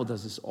the Bible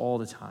does this all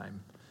the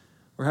time.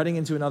 We're heading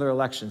into another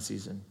election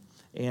season.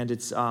 And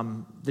it's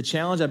the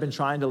challenge I've been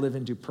trying to live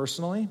into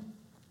personally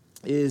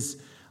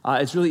is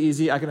it's really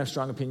easy. I can have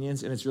strong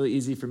opinions, and it's really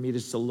easy for me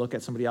just to look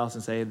at somebody else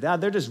and say,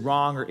 they're just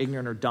wrong or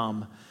ignorant or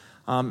dumb.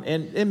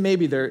 And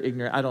maybe they're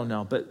ignorant, I don't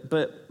know.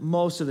 But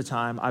most of the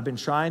time, I've been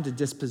trying to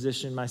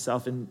disposition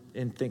myself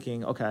in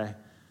thinking, okay,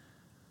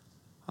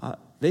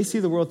 they see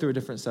the world through a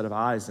different set of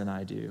eyes than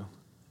I do.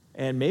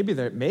 And maybe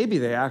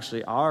they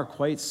actually are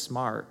quite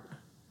smart.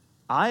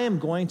 I am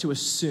going to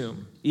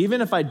assume,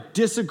 even if I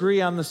disagree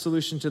on the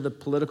solution to the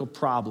political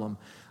problem,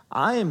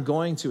 I am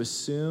going to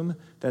assume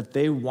that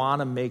they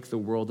want to make the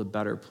world a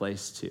better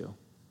place too.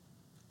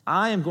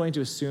 I am going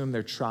to assume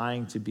they're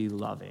trying to be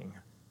loving.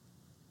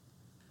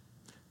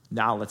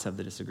 Now let's have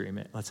the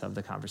disagreement. Let's have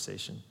the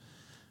conversation.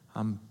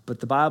 But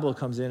the Bible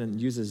comes in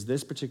and uses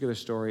this particular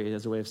story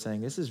as a way of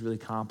saying this is really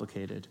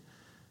complicated.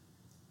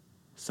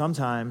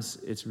 Sometimes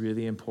it's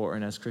really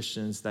important as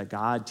Christians that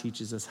God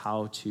teaches us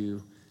how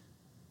to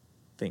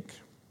think.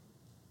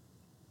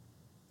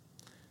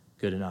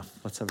 Good enough.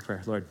 Let's have a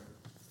prayer. Lord,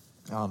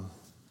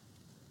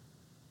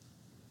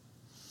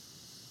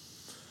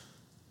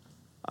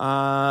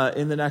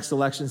 in the next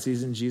election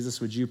season, Jesus,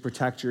 would you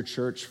protect your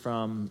church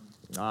from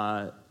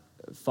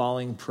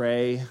falling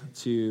prey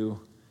to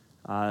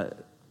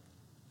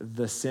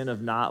the sin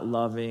of not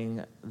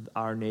loving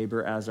our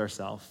neighbor as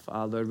ourselves?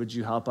 Lord, would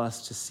you help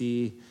us to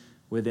see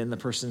within the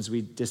persons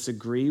we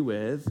disagree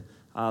with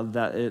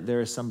that there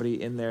is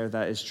somebody in there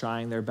that is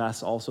trying their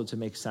best also to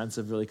make sense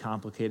of really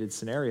complicated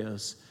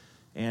scenarios.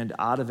 And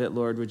out of it,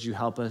 Lord, would you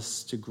help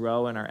us to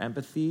grow in our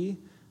empathy,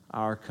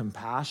 our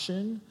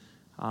compassion,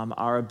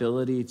 our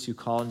ability to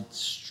call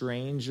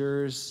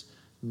strangers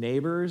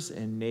neighbors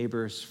and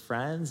neighbors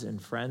friends and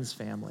friends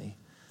family.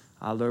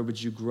 Lord, would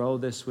you grow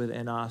this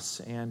within us,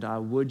 and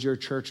would your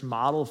church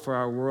model for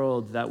our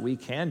world that we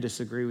can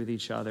disagree with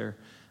each other,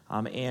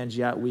 and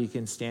yet we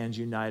can stand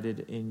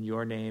united in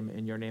your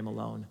name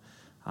alone.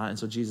 And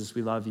so, Jesus,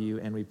 we love you,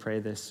 and we pray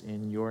this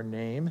in your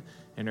name.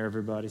 And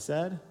everybody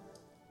said,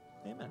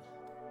 amen.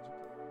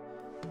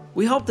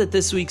 We hope that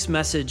this week's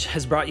message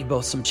has brought you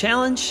both some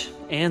challenge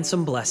and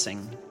some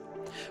blessing.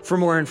 For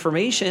more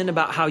information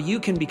about how you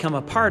can become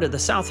a part of the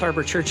South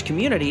Harbor Church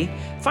community,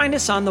 find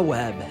us on the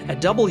web at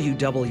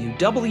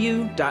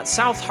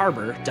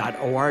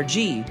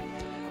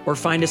www.southharbor.org or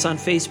find us on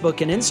Facebook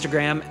and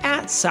Instagram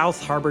at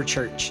South Harbor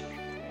Church.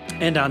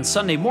 And on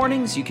Sunday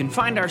mornings, you can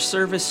find our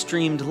service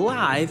streamed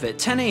live at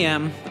 10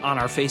 a.m. on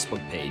our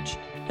Facebook page.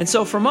 And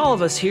so from all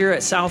of us here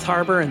at South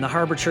Harbor and the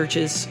Harbor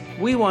Churches,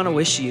 we want to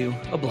wish you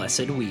a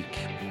blessed week.